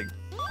amazing.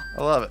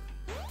 I love it.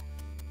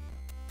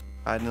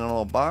 Hiding in a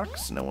little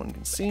box, no one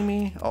can see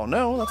me. Oh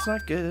no, that's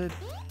not good.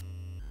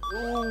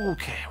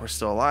 Okay, we're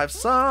still alive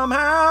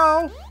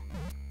somehow.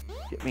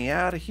 Get me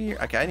out of here.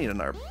 Okay, I need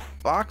another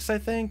box, I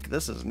think.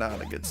 This is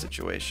not a good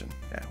situation.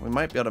 Yeah, we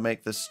might be able to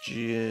make this.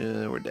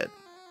 We're dead.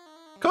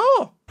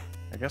 Cool.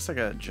 I guess I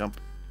gotta jump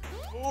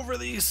over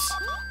these.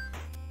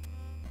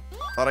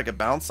 Thought I could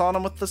bounce on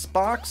them with this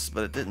box,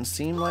 but it didn't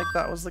seem like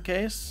that was the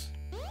case.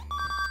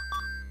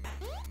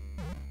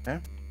 Okay.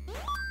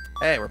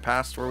 Hey, we're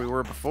past where we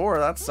were before.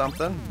 That's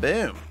something.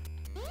 Boom.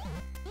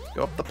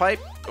 Go up the pipe.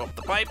 Go up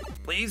the pipe,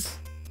 please.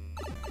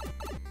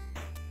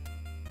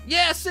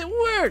 Yes, it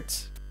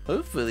worked.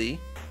 Hopefully.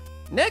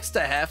 Next,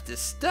 I have to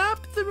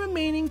stop the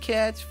remaining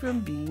cats from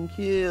being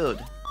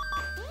killed.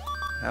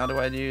 How do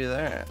I do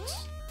that?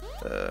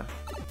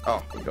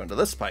 Oh, we go into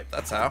this pipe.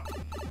 That's how.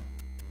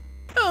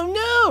 Oh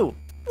no!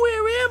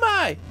 Where am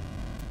I?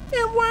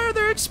 And why are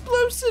there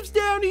explosives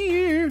down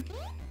here?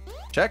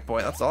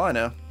 Checkpoint, that's all I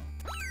know.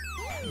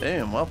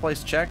 Boom,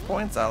 well-placed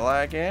checkpoints. I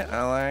like it.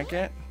 I like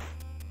it.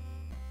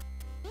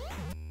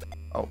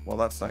 Oh, well,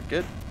 that's not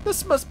good.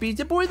 This must be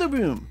the boiler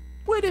room.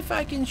 What if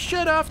I can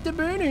shut off the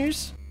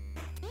burners?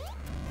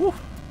 Whew,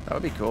 that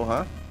would be cool,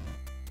 huh?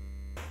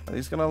 Are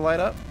these gonna light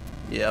up?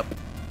 Yep.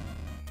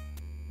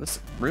 This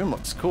room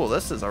looks cool.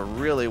 This is a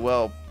really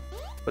well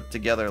put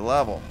together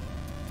level.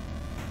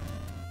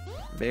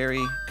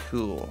 Very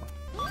cool.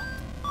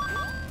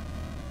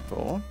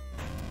 Cool.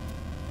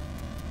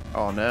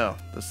 Oh no,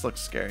 this looks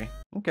scary.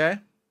 Okay,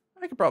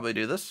 I could probably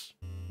do this.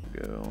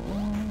 Go.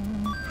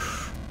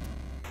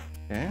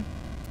 Okay.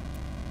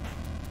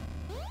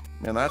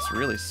 Man, that's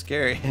really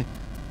scary.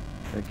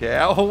 Okay,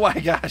 oh my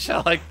gosh,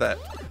 I like that.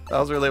 That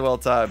was really well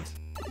timed.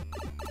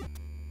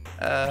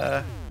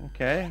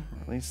 Okay,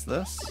 release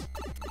this.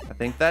 I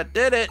think that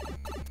did it.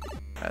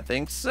 I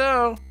think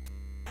so.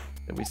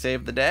 Did we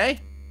save the day?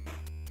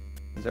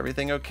 Is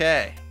everything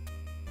okay?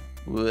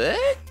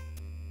 What?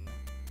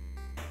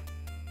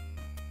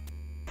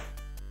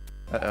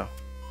 Uh-oh.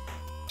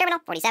 Terminal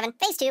 47,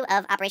 Phase 2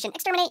 of Operation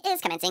Exterminate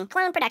is commencing.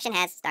 Clone production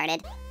has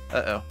started.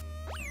 Uh-oh.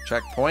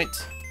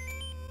 Checkpoint.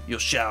 You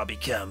shall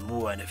become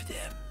one of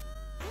them.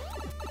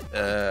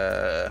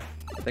 I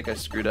think I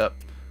screwed up.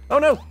 Oh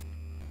no!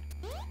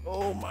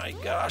 Oh my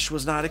gosh,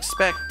 was not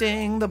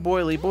expecting the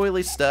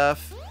boily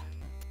stuff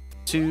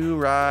to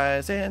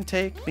rise and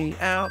take me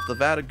out. The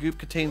vat of goop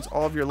contains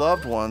all of your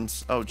loved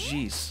ones. Oh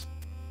jeez.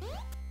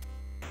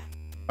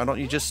 Why don't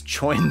you just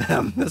join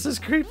them? This is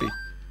creepy.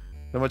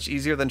 So much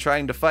easier than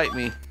trying to fight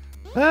me.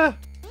 Ah,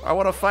 I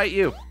want to fight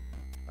you.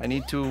 I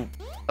need to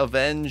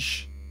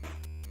avenge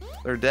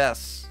their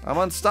deaths. I'm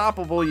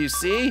unstoppable, you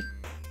see?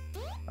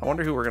 I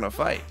wonder who we're gonna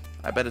fight.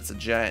 I bet it's a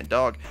giant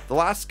dog. The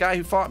last guy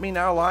who fought me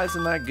now lies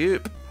in that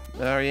goop.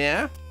 Oh,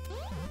 yeah?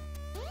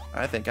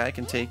 I think I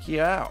can take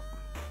you out.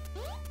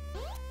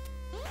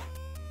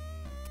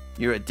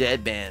 You're a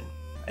dead man,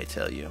 I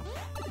tell you.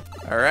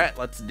 Alright,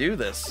 let's do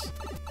this.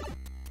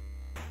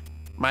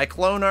 My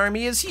clone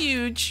army is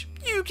huge.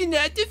 You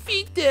cannot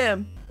defeat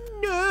them.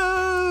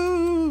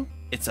 No!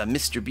 It's a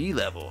Mr. B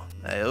level.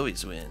 I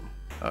always win.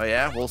 Oh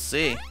yeah? We'll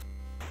see.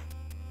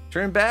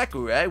 Turn back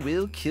or I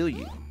will kill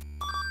you.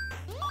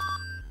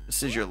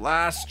 This is your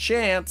last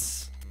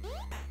chance.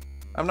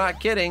 I'm not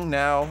kidding.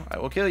 Now I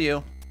will kill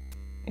you.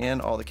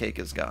 And all the cake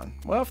is gone.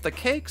 Well, if the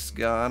cake's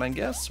gone, I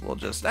guess we'll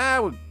just...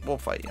 we'll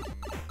fight you.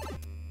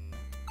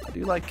 I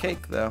do like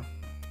cake, though.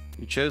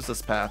 You chose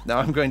this path. Now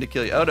I'm going to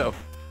kill you. Oh, no.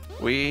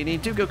 We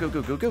need to go, go,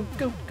 go, go, go,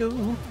 go,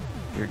 go.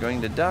 You're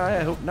going to die.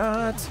 I hope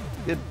not.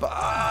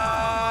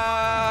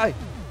 Goodbye.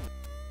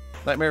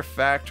 Nightmare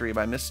Factory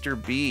by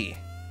Mr. B.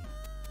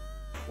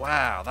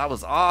 Wow, that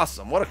was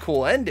awesome. What a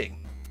cool ending.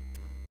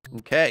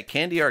 Okay,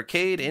 Candy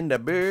Arcade in the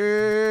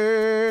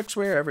books,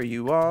 wherever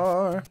you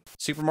are.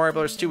 Super Mario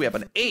Bros. 2, we have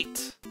an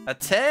 8, a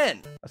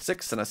 10, a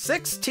 6, and a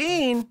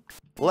 16.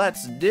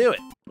 Let's do it.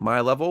 My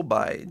Level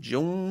by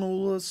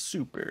Jonola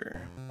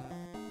Super.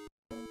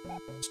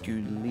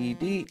 Scoodly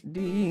dee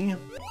dee.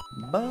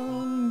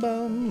 Bum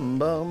bum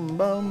bum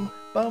bum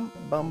bum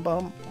bum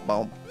bum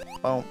bum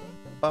bum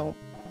bum.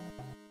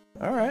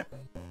 Alright.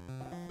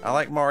 I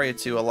like Mario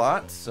 2 a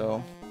lot,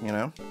 so, you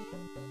know.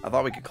 I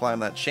thought we could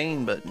climb that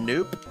chain, but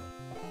nope.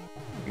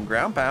 We can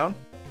ground pound.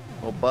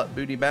 Little butt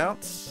booty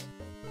bounce.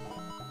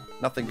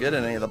 Nothing good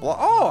in any of the block.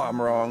 Oh,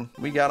 I'm wrong.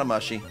 We got a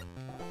mushy.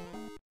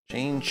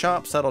 Chain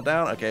chomp, settle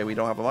down. Okay, we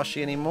don't have a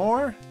mushy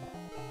anymore.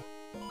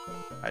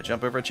 I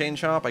jump over a chain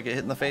chomp, I get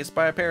hit in the face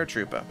by a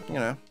paratrooper. You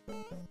know,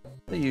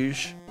 the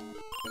usual.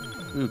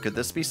 Ooh, could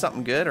this be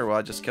something good, or will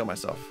I just kill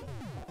myself?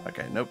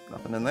 Okay, nope,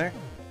 nothing in there.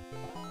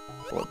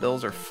 Bullet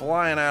bills are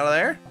flying out of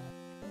there.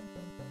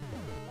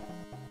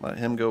 Let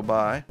him go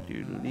by.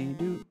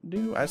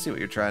 Doo-doo-dee-doo-doo. I see what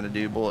you're trying to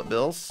do, bullet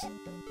bills.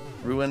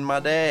 Ruin my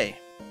day.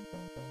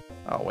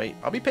 Oh, wait.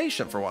 I'll be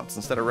patient for once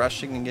instead of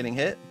rushing and getting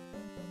hit.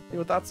 See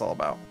what that's all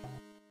about.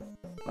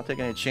 Not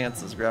taking any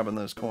chances grabbing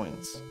those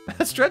coins.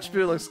 Stretch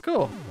boot looks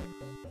cool.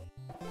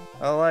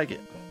 I like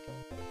it.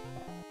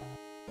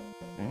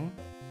 Okay.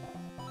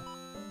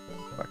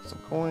 Collect some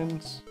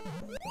coins.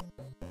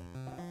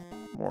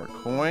 More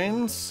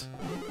coins.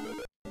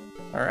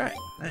 Alright,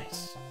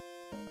 nice.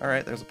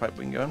 Alright, there's a pipe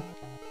we can go in.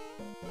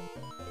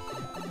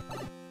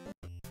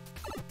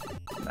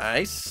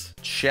 Nice.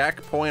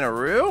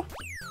 Checkpoint-a-roo.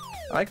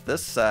 I like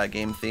this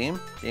game theme,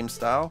 game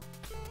style.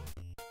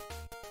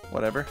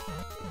 Whatever.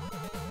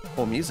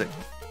 Cool music.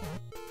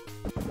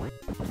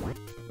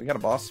 We got a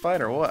boss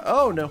fight or what?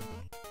 Oh, no.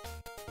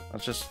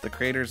 That's just the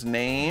creator's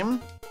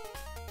name.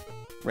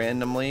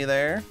 Randomly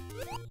there.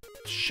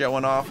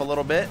 Showing off a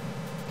little bit.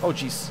 Oh,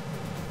 jeez.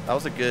 That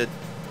was a good...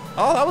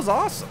 Oh, that was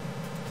awesome.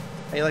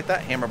 How you like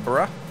that, hammer,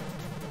 bruh?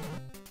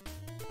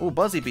 Ooh,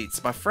 Buzzy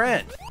Beats, my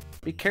friend.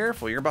 Be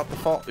careful, you're about to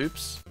fall.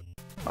 Oops.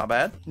 My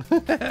bad.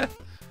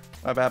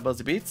 My bad,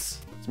 Buzzy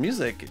Beats. It's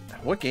music.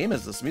 What game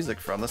is this music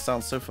from? This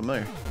sounds so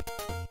familiar.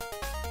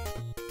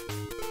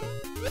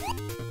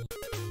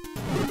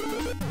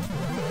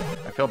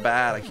 I feel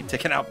bad. I keep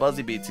taking out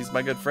Buzzy Beats. He's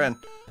my good friend.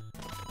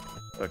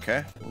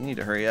 Okay, we need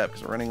to hurry up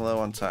because we're running low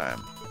on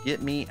time.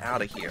 Get me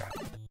out of here.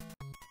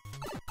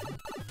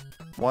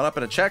 One up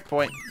at a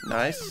checkpoint.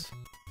 Nice.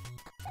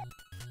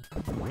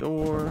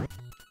 Door.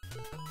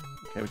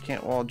 Okay, we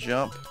can't wall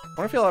jump. I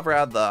wonder if you'll ever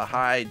add the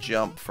high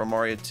jump from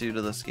Mario 2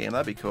 to this game.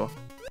 That'd be cool.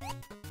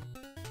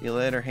 See you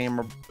later,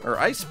 hammer or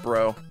ice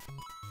bro.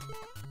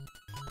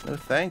 No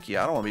thank you.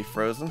 I don't want to be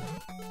frozen.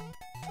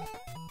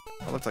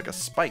 That looks like a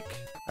spike.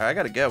 Alright, I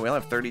gotta go. We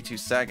only have 32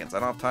 seconds. I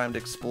don't have time to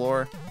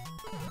explore.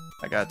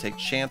 I gotta take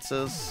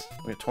chances.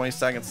 We have 20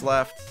 seconds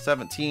left.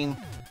 17.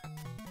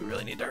 We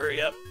really need to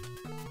hurry up.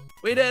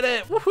 We did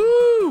it!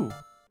 Woohoo!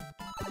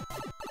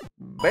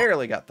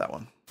 Barely got that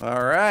one.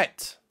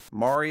 Alright.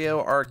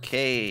 Mario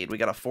Arcade. We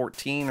got a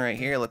 14 right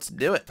here. Let's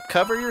do it.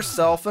 Cover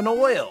yourself in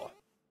oil.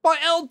 By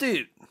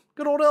L-Dude.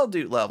 Good old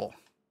L-Dude level.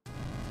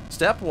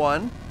 Step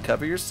 1.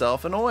 Cover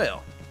yourself in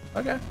oil.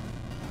 Okay.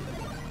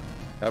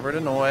 Covered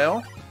in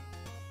oil.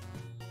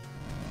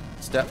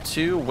 Step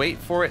 2. Wait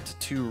for it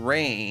to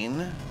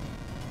rain.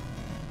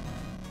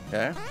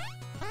 Okay.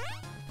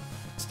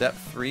 Step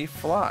 3.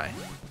 Fly.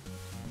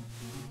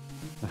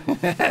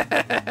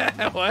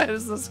 What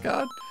is this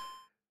called?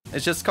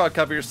 It's just called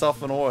cover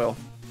yourself in oil.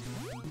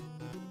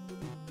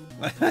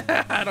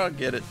 I don't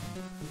get it.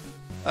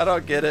 I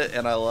don't get it,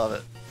 and I love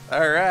it.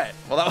 Alright,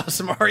 well that was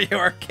Mario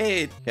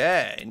Arcade.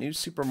 Okay, new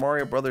Super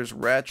Mario Brothers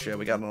Retro.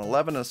 We got an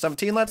 11 and a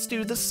 17. Let's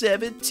do the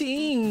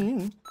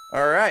 17.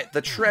 Alright,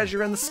 the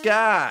treasure in the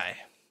sky.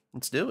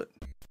 Let's do it.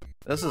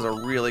 This is a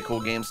really cool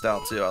game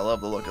style too. I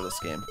love the look of this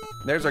game.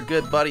 There's our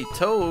good buddy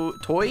Toad?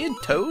 Hey,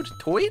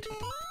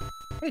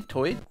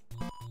 Toad.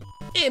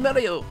 Hey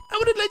Mario, I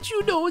want to let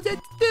you know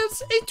that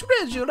there's a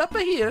treasure up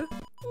here.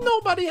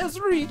 Nobody has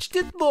reached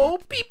it though.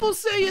 People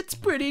say it's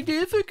pretty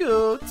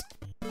difficult.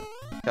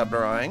 Kept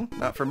drawing.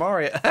 Not for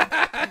Mario.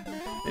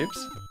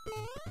 Oops.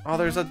 Oh,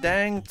 there's a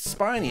dang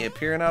spiny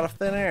appearing out of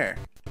thin air.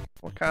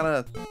 What kind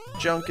of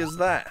junk is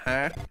that,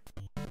 huh?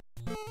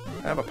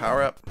 I have a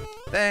power-up.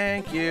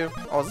 Thank you.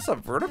 Oh, is this a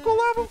vertical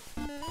level?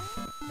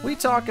 We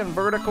talking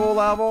vertical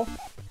level?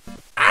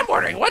 I'm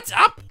wondering what's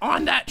up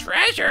on that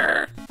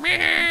treasure.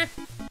 Meh.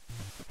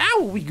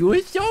 How are we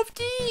going to solve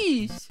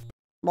these?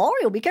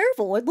 Mario, be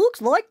careful. It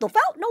looks like the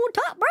fountain on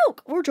top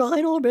broke. We're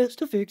trying our best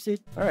to fix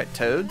it. All right,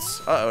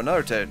 toads. Uh-oh,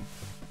 another toad.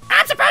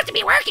 I'm supposed to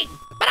be working,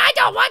 but I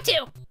don't want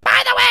to.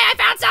 By the way, I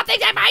found something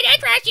that might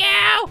interest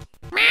you.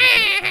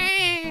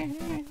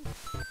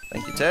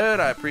 Thank you, Toad.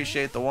 I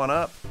appreciate the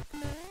one-up.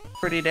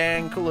 Pretty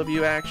dang cool of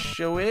you,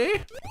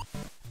 actually.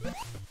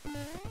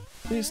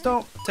 Please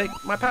don't take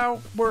my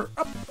power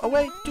up,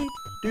 away, do.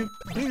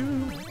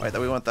 Wait,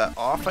 we want that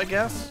off, I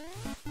guess?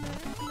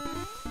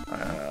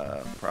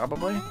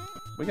 Probably.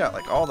 We got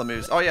like all the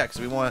moves. Oh yeah, because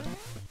we want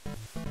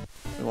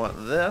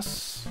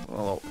this. A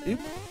little, oop,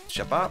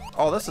 shabop.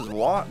 Oh, this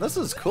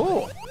is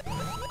cool.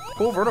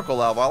 Cool vertical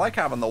level. I like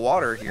having the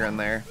water here and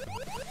there.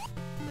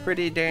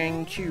 Pretty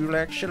dang cool,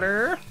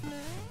 actually.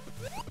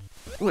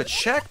 Ooh, a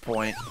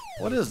checkpoint.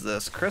 What is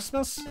this?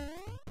 Christmas?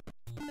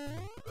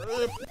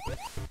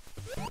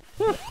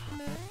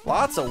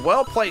 Lots of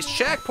well-placed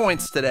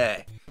checkpoints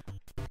today.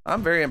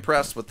 I'm very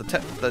impressed with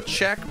the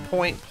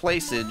checkpoint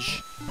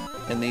placeage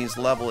in these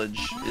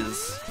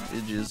levelages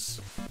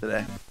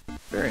today.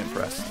 Very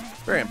impressed.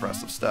 Very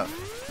impressive stuff.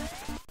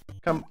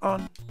 Come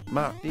on,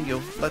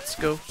 Mario, let's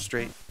go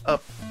straight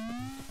up.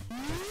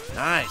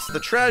 Nice, the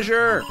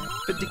treasure!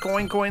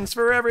 50 coins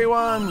for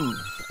everyone!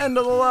 End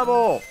of the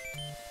level!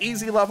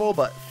 Easy level,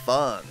 but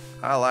fun.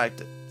 I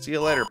liked it. See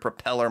you later,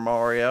 Propeller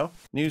Mario.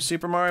 New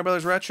Super Mario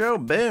Bros. Retro,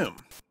 boom.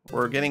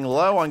 We're getting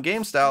low on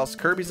game styles.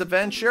 Kirby's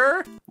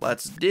Adventure,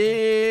 let's do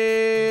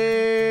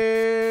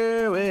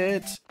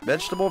it.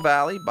 Vegetable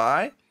Valley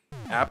by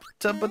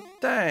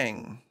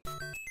Aptabatang.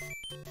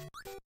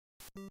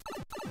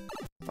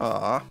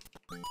 Aw.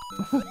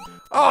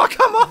 Oh,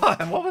 come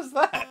on! What was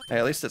that? Hey,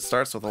 at least it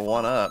starts with a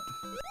 1-up.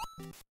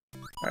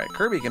 Alright,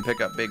 Kirby can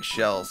pick up big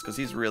shells because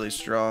he's really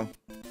strong.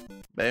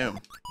 Boom.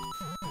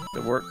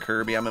 Good work,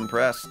 Kirby. I'm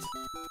impressed.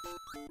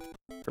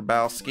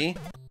 Grabowski.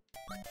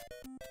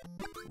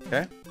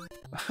 Okay.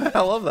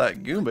 I love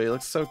that Goomba. He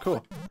looks so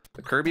cool.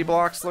 The Kirby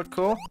blocks look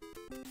cool.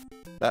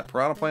 That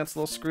Piranha Plant's a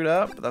little screwed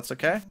up, but that's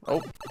okay.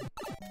 Oh.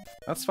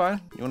 That's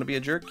fine. You want to be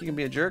a jerk? You can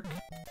be a jerk.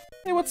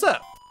 Hey, what's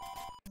up?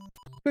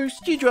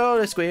 First you draw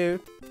a square.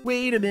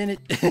 Wait a minute.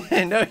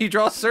 No, you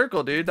draw a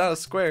circle, dude, not a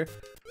square.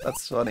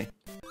 That's funny.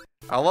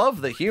 I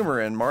love the humor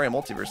in Mario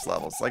Multiverse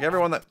levels. Like,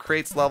 everyone that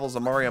creates levels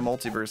of Mario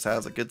Multiverse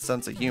has a good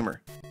sense of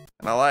humor.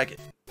 And I like it.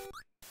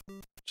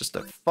 Just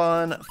a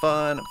fun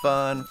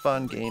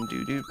game.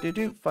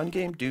 Do. Fun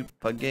game,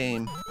 pug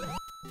game.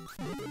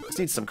 Just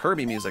need some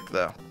Kirby music,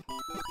 though.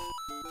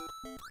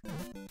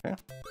 Okay.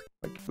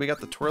 Like, we got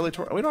the twirly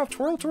twirl. We don't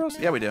have twirls?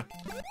 Yeah, we do.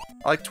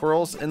 I like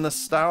twirls in this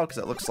style because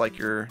it looks like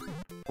you're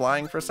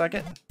flying for a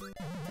second.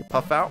 You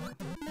puff out.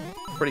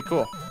 Pretty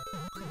cool.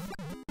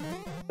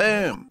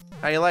 Boom.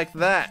 How you like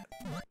that?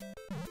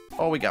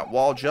 Oh, we got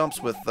wall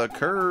jumps with the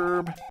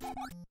curb.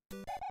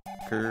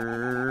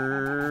 Kirby.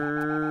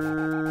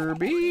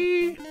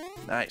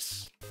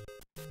 Nice.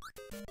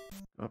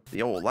 Up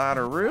the old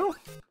ladder-roo.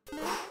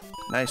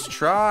 Nice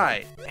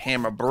try,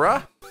 Hammer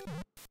bruh.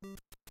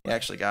 He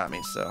actually got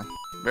me, so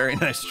very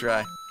nice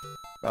try.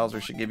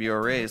 Bowser should give you a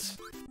raise.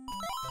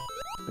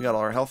 We got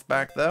all our health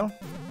back, though.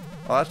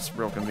 Oh, that's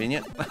real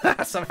convenient.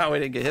 Somehow we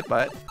didn't get hit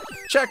by it.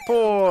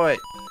 Checkpoint!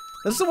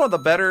 This is one of the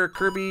better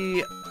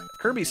Kirby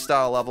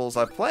style levels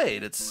I've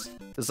played. It's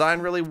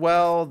designed really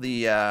well.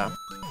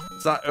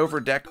 It's not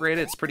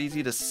over-decorated. It's pretty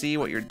easy to see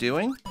what you're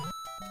doing.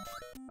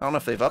 I don't know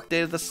if they've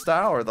updated the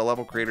style or the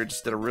level creator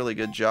just did a really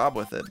good job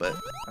with it, but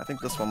I think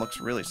this one looks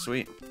really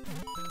sweet.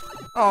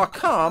 Oh,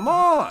 come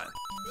on!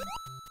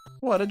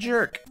 What a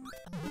jerk.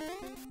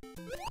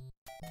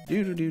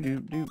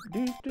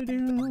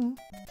 Do-do-do-do-do-do-do-do.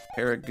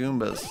 Pair of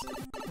Goombas.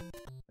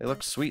 They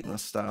look sweet in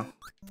this style.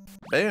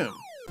 Boom.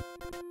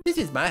 This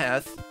is my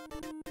house.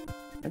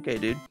 Okay,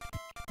 dude.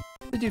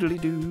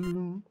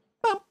 Doodly-doo.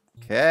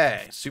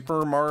 Okay,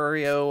 Super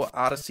Mario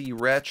Odyssey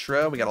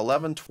Retro. We got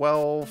 11,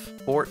 12,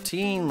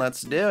 14.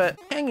 Let's do it.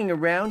 Hanging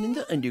around in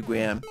the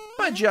underground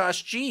by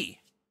Josh G.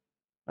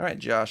 All right,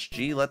 Josh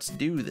G, let's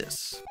do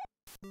this.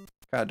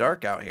 Kind of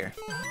dark out here.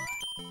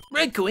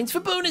 Red coins for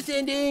bonus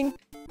ending.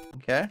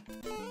 Okay.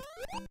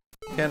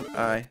 Can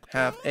I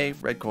have a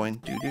red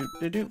coin?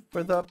 Do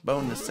for the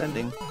bonus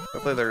ending.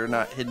 Hopefully they're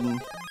not hidden.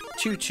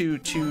 2, 2,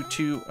 2,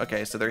 2.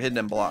 Okay, so they're hidden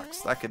in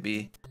blocks. That could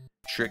be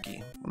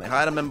tricky. When they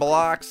hide them in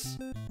blocks,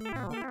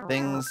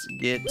 things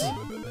get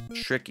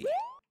tricky.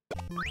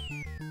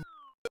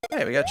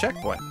 Hey, we got a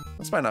checkpoint.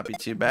 This might not be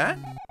too bad.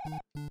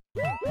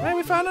 Hey,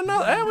 we found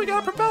another. Hey, we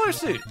got a propeller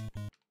suit.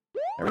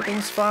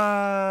 Everything's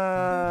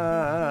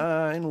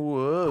fine.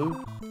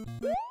 Whoa.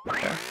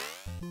 Okay.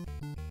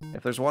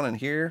 If there's one in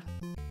here.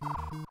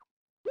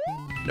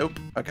 Nope.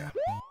 Okay.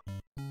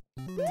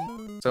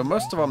 So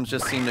most of them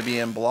just seem to be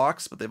in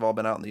blocks, but they've all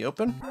been out in the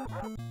open.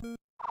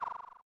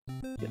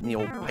 Getting the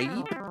old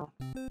pipe.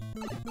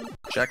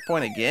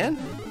 Checkpoint again?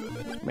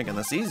 Making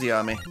this easy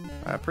on me.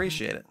 I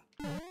appreciate it.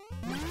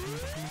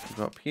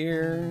 Go up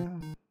here.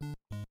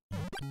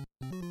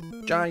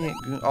 Giant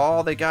goon.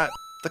 Oh, they got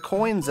the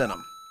coins in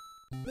them.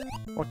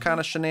 What kind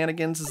of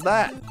shenanigans is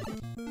that?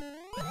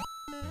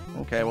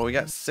 Okay, well, we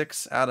got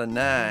 6 out of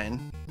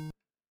 9.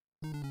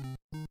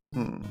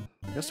 I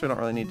guess we don't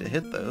really need to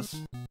hit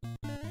those.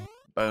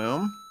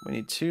 Boom. We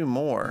need 2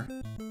 more.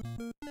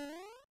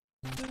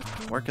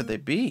 Where could they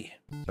be?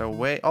 So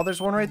wait. Oh,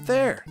 there's one right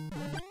there.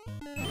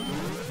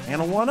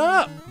 And a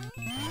 1-up.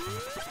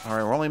 All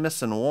right, we're only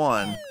missing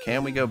 1.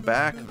 Can we go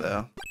back,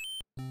 though?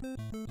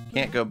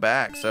 Can't go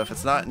back, so if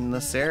it's not in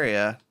this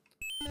area,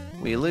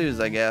 we lose,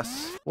 I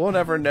guess. We'll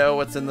never know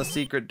what's in the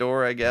secret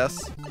door, I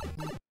guess.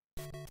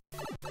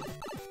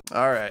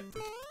 All right.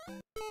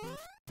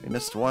 We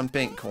missed 1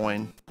 pink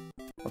coin.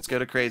 Let's go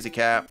to Crazy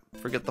Cap.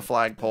 Forget the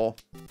flagpole.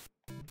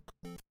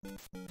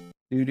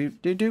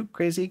 Do-do-do-do.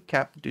 Crazy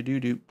Cap.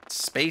 Do-do-do.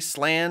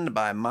 Spaceland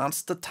by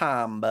Monster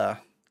Tamba.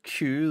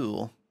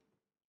 Cool.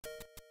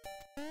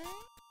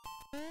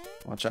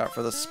 Watch out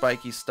for the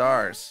spiky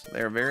stars.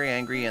 They're very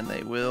angry and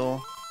they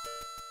will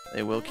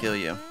kill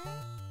you.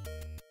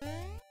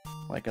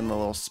 Like in the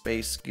little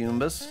space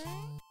Goombas.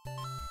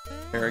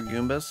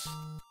 Paragoombas.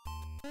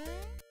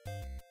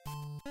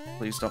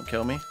 Please don't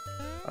kill me.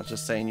 I was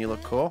just saying you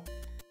look cool.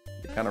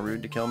 You're kind of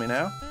rude to kill me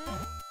now.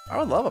 I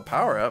would love a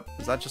power-up.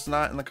 Is that just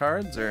not in the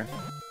cards, or?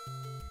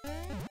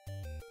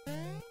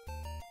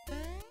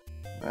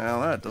 I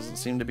don't know. It doesn't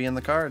seem to be in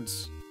the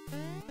cards.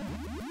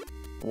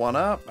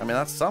 1-up. I mean,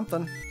 that's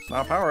something. It's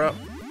not a power-up.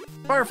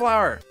 Fire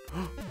flower!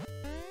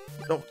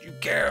 Don't you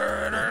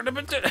care?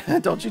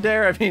 Don't you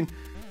dare. I mean,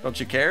 don't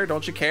you care?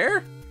 Don't you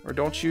care? Or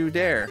don't you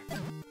dare?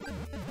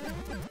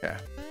 Okay.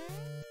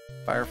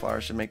 Fire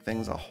flower should make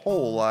things a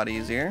whole lot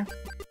easier.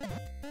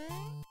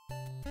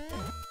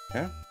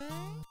 Okay.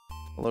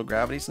 Low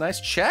gravity's nice.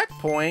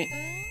 Checkpoint!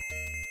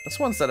 This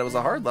one said it was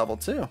a hard level,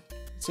 too.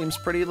 Seems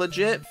pretty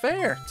legit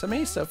fair to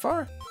me so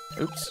far.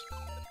 Oops.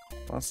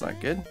 Well, that's not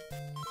good.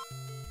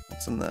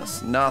 What's in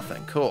this?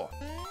 Nothing. Cool.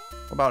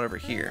 What about over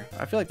here?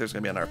 I feel like there's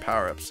going to be another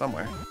power-up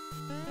somewhere.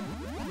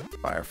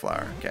 Fire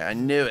flower. Okay, I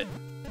knew it.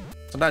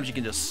 Sometimes you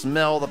can just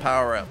smell the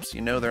power-ups.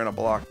 You know they're in a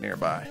block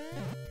nearby.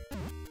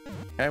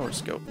 Okay, we'll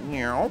just go.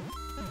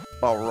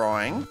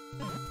 Balroing.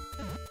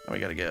 And we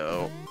got to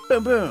go.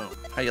 Boom, boom.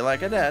 How you like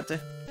that?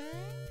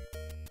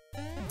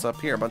 What's up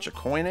here? A bunch of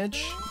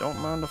coinage? Don't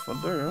mind if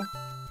I do.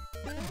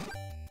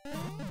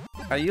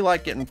 How you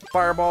like getting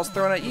fireballs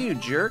thrown at you,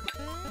 jerk?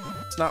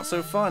 It's not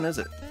so fun, is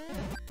it?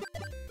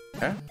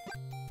 Okay.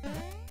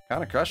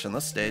 Kind of crushing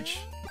this stage.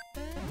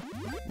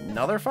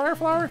 Another fire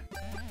flower?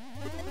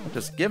 I'm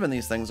just giving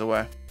these things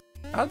away.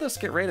 How did this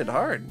get rated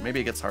hard? Maybe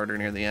it gets harder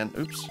near the end.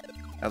 Oops.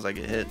 As I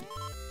get hit.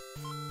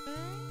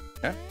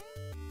 Okay.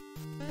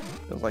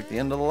 Feels like the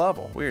end of the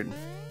level. Weird.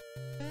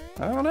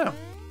 I don't know.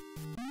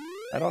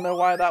 I don't know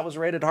why that was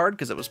rated hard,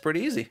 because it was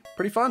pretty easy.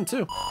 Pretty fun,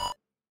 too.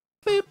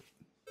 Beep.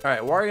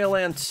 Alright, Wario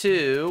Land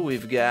 2,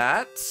 we've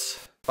got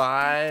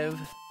 5,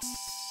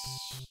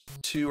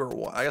 2, or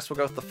 1. I guess we'll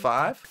go with the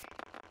 5.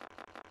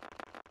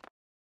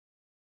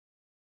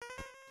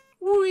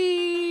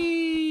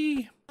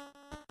 Whee!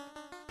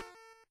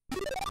 This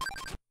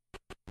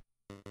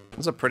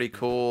is a pretty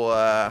cool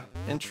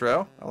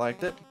intro. I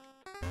liked it.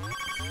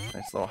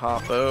 Nice little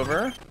hop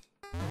over.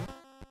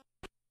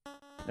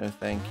 No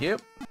thank you.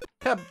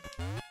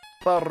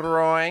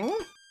 Cabroing.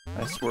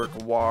 Nice work,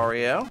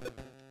 Wario.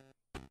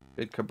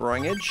 Good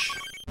cabroingage.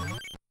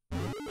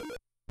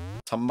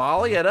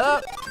 Tamale it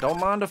up. Don't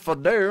mind if I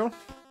do.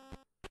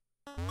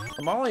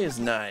 Tamale is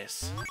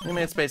nice. I mean,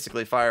 it's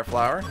basically fire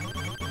flower,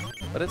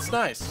 but it's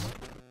nice.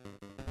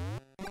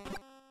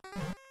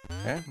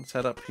 Okay, let's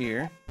head up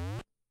here.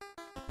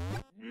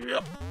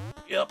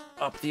 Yep.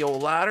 Up the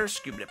old ladder.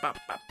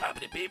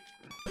 Scoop-a-bop-bop-bop-a-beep.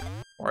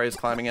 Wario's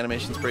climbing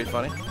animation's pretty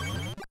funny.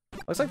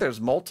 Looks like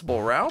there's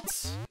multiple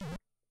routes.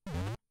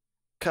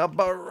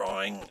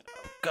 Cabroing.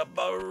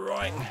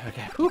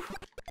 Okay, whew.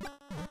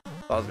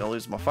 Thought I was gonna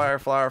lose my fire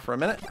flower for a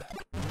minute.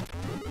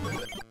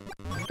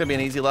 It's gonna be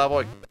an easy level.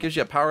 It gives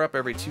you a power up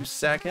every 2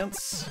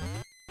 seconds.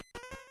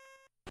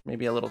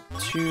 Maybe a little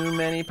too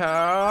many power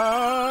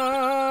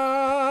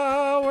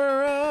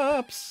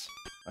ups.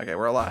 Okay,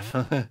 we're alive.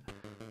 I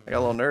got a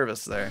little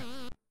nervous there.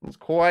 It's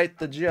quite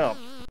the jump.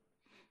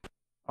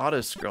 Auto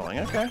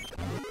scrolling, okay.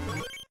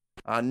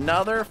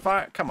 Another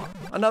fire. Come on.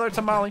 Another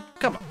tamale.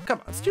 Come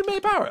on. It's too many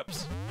power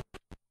ups.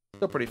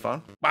 Still pretty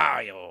fun.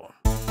 Wow.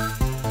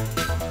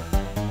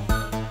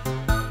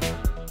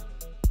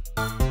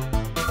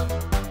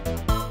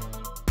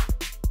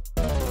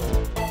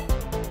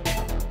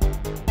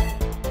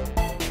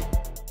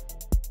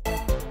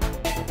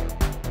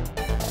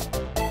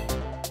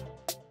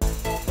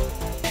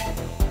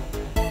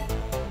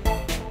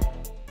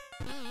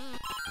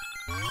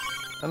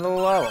 And the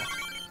level.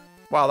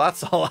 Wow,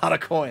 that's a lot of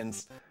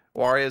coins.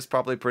 Wario's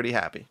probably pretty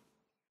happy.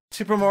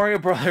 Super Mario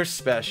Brothers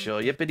Special,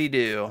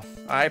 yippity-doo.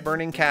 Eye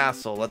Burning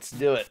Castle, let's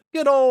do it.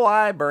 Good old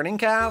Eye Burning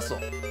Castle.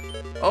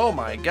 Oh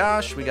my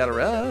gosh, we gotta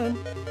run.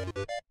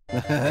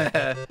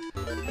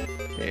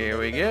 Here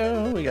we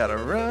go. We gotta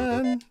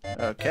run.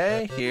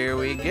 Okay, here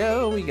we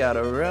go. We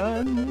gotta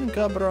run.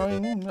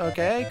 Cabroing.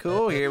 Okay,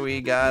 cool. Here we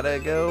gotta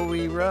go.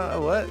 We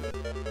run. What?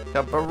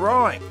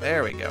 Cabroing.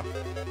 There we go.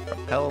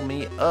 Propel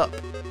me up.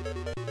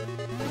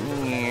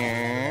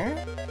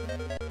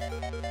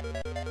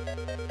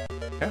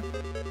 Okay.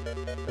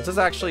 This is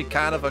actually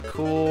kind of a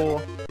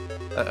cool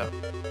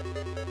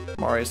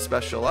Mario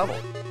special level.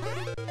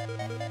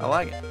 I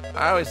like it.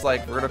 I always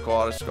like vertical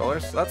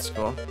auto-scrollers, so that's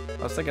cool.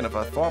 I was thinking if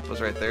a Thwomp was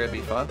right there, it'd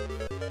be fun.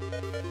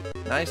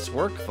 Nice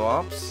work,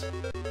 Thwomps.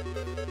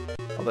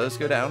 All those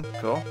go down.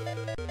 Cool.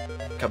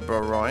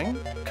 Cabroing.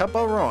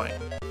 Cabroing.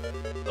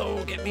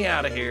 Oh, get me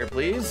out of here,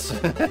 please.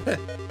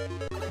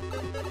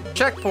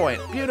 Checkpoint.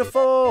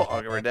 Beautiful.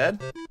 Okay, we're dead.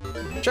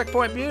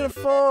 Checkpoint.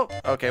 Beautiful.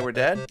 Okay, we're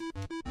dead.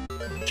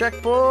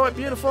 Checkpoint.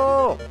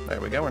 Beautiful.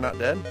 There we go. We're not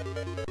dead.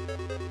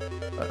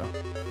 Uh-oh.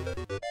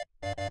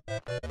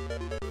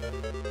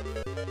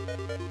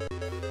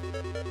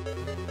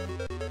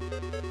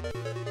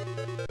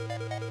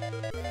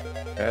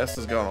 Okay, this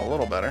is going a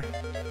little better.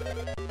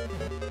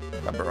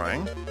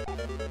 Cabroing.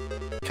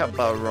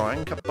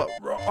 Cabroing.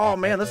 Cabroing. Oh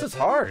man, this is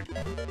hard.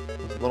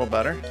 It's a little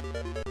better.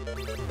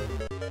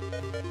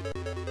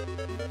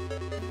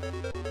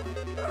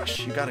 Gosh,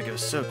 you gotta go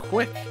so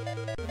quick.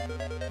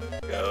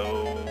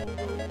 Go,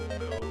 go,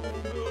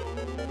 go,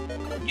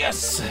 go.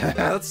 Yes!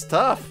 That's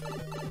tough.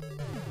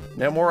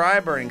 No more eye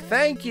burning.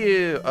 Thank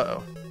you!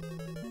 Uh-oh.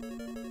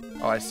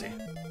 Oh, I see.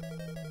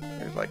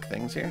 There's like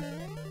things here.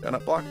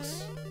 Donut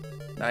blocks.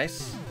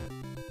 Nice.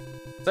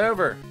 It's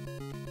over.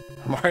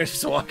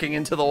 Mario's walking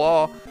into the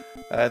wall.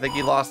 I think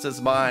he lost his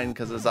mind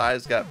because his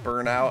eyes got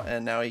burnt out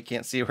and now he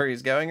can't see where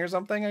he's going or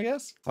something, I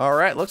guess. All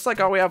right, looks like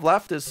all we have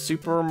left is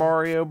Super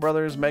Mario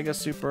Brothers Mega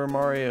Super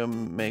Mario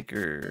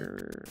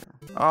Maker.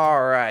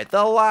 All right,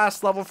 the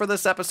last level for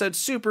this episode,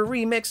 Super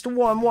Remixed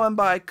 1-1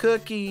 by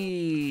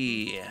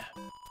Cookie.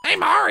 Hey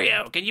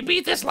Mario, can you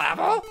beat this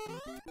level?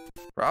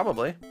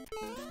 Probably.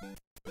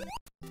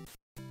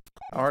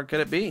 How hard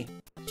could it be?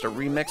 Just a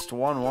remixed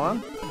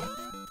 1-1?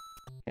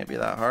 Can't be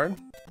that hard.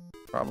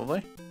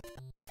 Probably.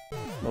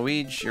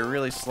 Luigi, you're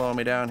really slowing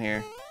me down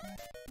here.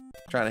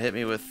 Trying to hit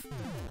me with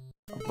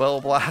a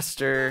Bell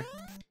Blaster,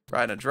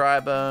 riding a Dry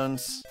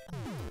Bones.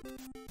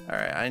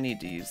 Alright, I need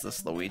to use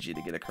this Luigi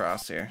to get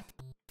across here.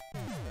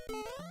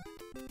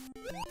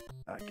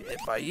 I get hit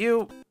by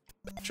you.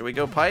 Should we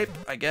go pipe?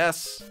 I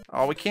guess.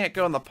 Oh, we can't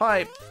go in the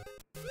pipe.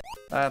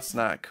 That's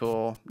not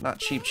cool. Not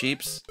cheap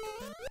cheeps.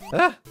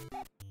 Ah!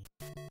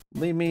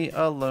 Leave me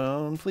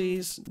alone,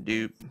 please.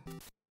 Dupe.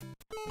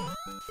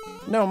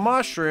 No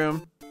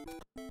mushroom.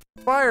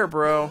 Fire,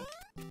 bro.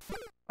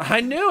 I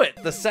knew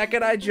it. The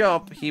second I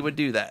jump, he would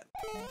do that.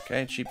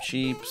 Okay, cheap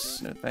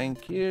cheeps. No,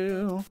 thank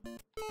you.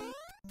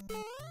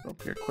 Go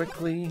up here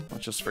quickly.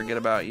 Let's just forget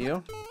about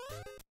you.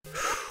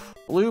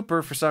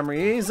 Blooper for some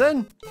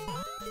reason.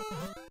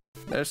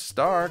 There's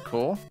star.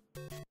 Cool.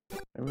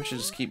 Maybe we should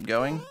just keep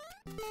going.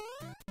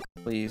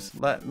 Please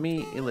let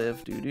me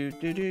live. Do do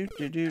do do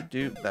do do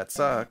do. That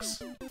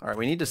sucks. All right,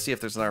 we need to see if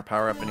there's another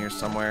power up in here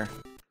somewhere.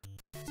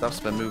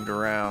 Stuff's been moved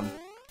around.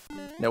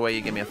 No way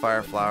you give me a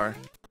fire flower.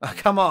 Oh,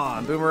 come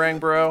on, boomerang,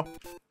 bro.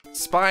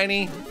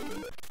 Spiny.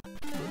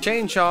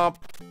 Chain chomp.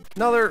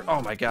 Another.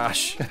 Oh my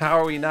gosh. How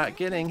are we not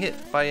getting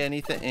hit by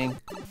anything?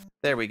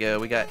 There we go.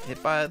 We got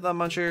hit by the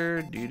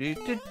muncher. Do do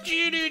do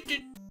do do do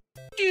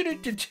do do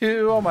do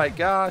do. Oh my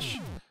gosh.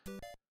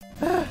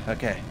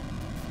 Okay.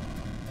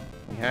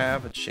 We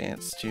have a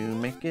chance to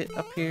make it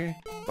up here,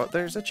 but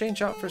there's a chain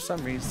chomp for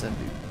some reason,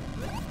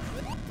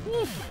 dude.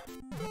 Oof.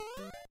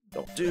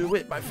 Don't do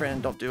it, my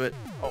friend. Don't do it.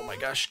 Oh my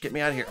gosh, get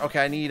me out of here.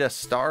 Okay, I need a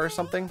star or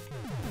something.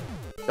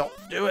 Don't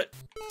do it.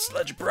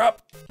 Sledge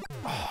up.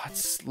 Oh,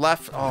 it's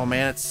left. Oh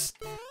man, it's...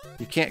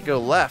 You can't go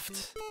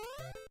left.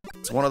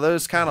 It's one of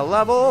those kind of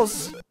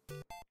levels.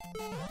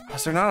 Oh,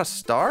 is there not a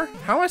star?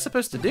 How am I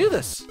supposed to do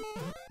this?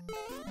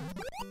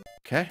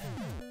 Okay.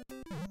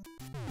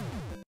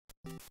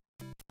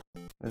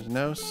 There's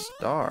no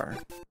star.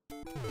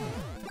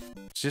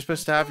 So you're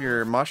supposed to have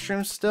your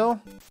mushrooms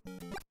still?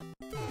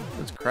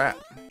 It's crap.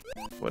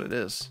 What it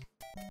is.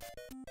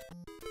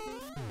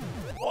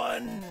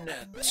 1,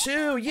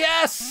 2,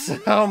 yes!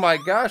 Oh my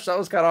gosh, that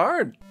was kind of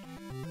hard.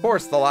 Of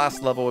course, the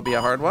last level would be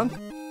a hard one.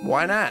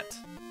 Why not?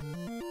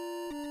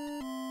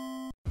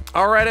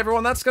 Alright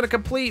everyone, that's going to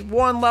complete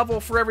one level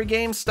for every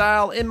game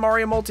style in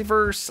Mario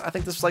Multiverse. I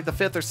think this was like the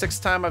 5th or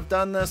 6th time I've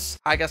done this.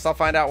 I guess I'll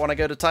find out when I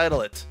go to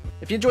title it.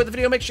 If you enjoyed the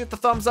video, make sure you hit the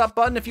thumbs up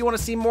button. If you want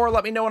to see more,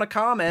 let me know in a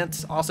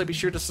comment. Also, be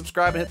sure to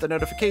subscribe and hit the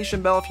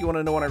notification bell if you want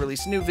to know when I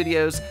release new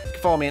videos. You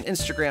can follow me on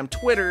Instagram,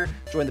 Twitter,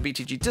 join the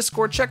BTG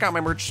Discord, check out my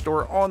merch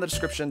store on the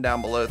description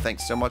down below.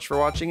 Thanks so much for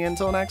watching.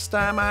 Until next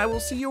time, I will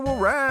see you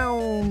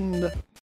around.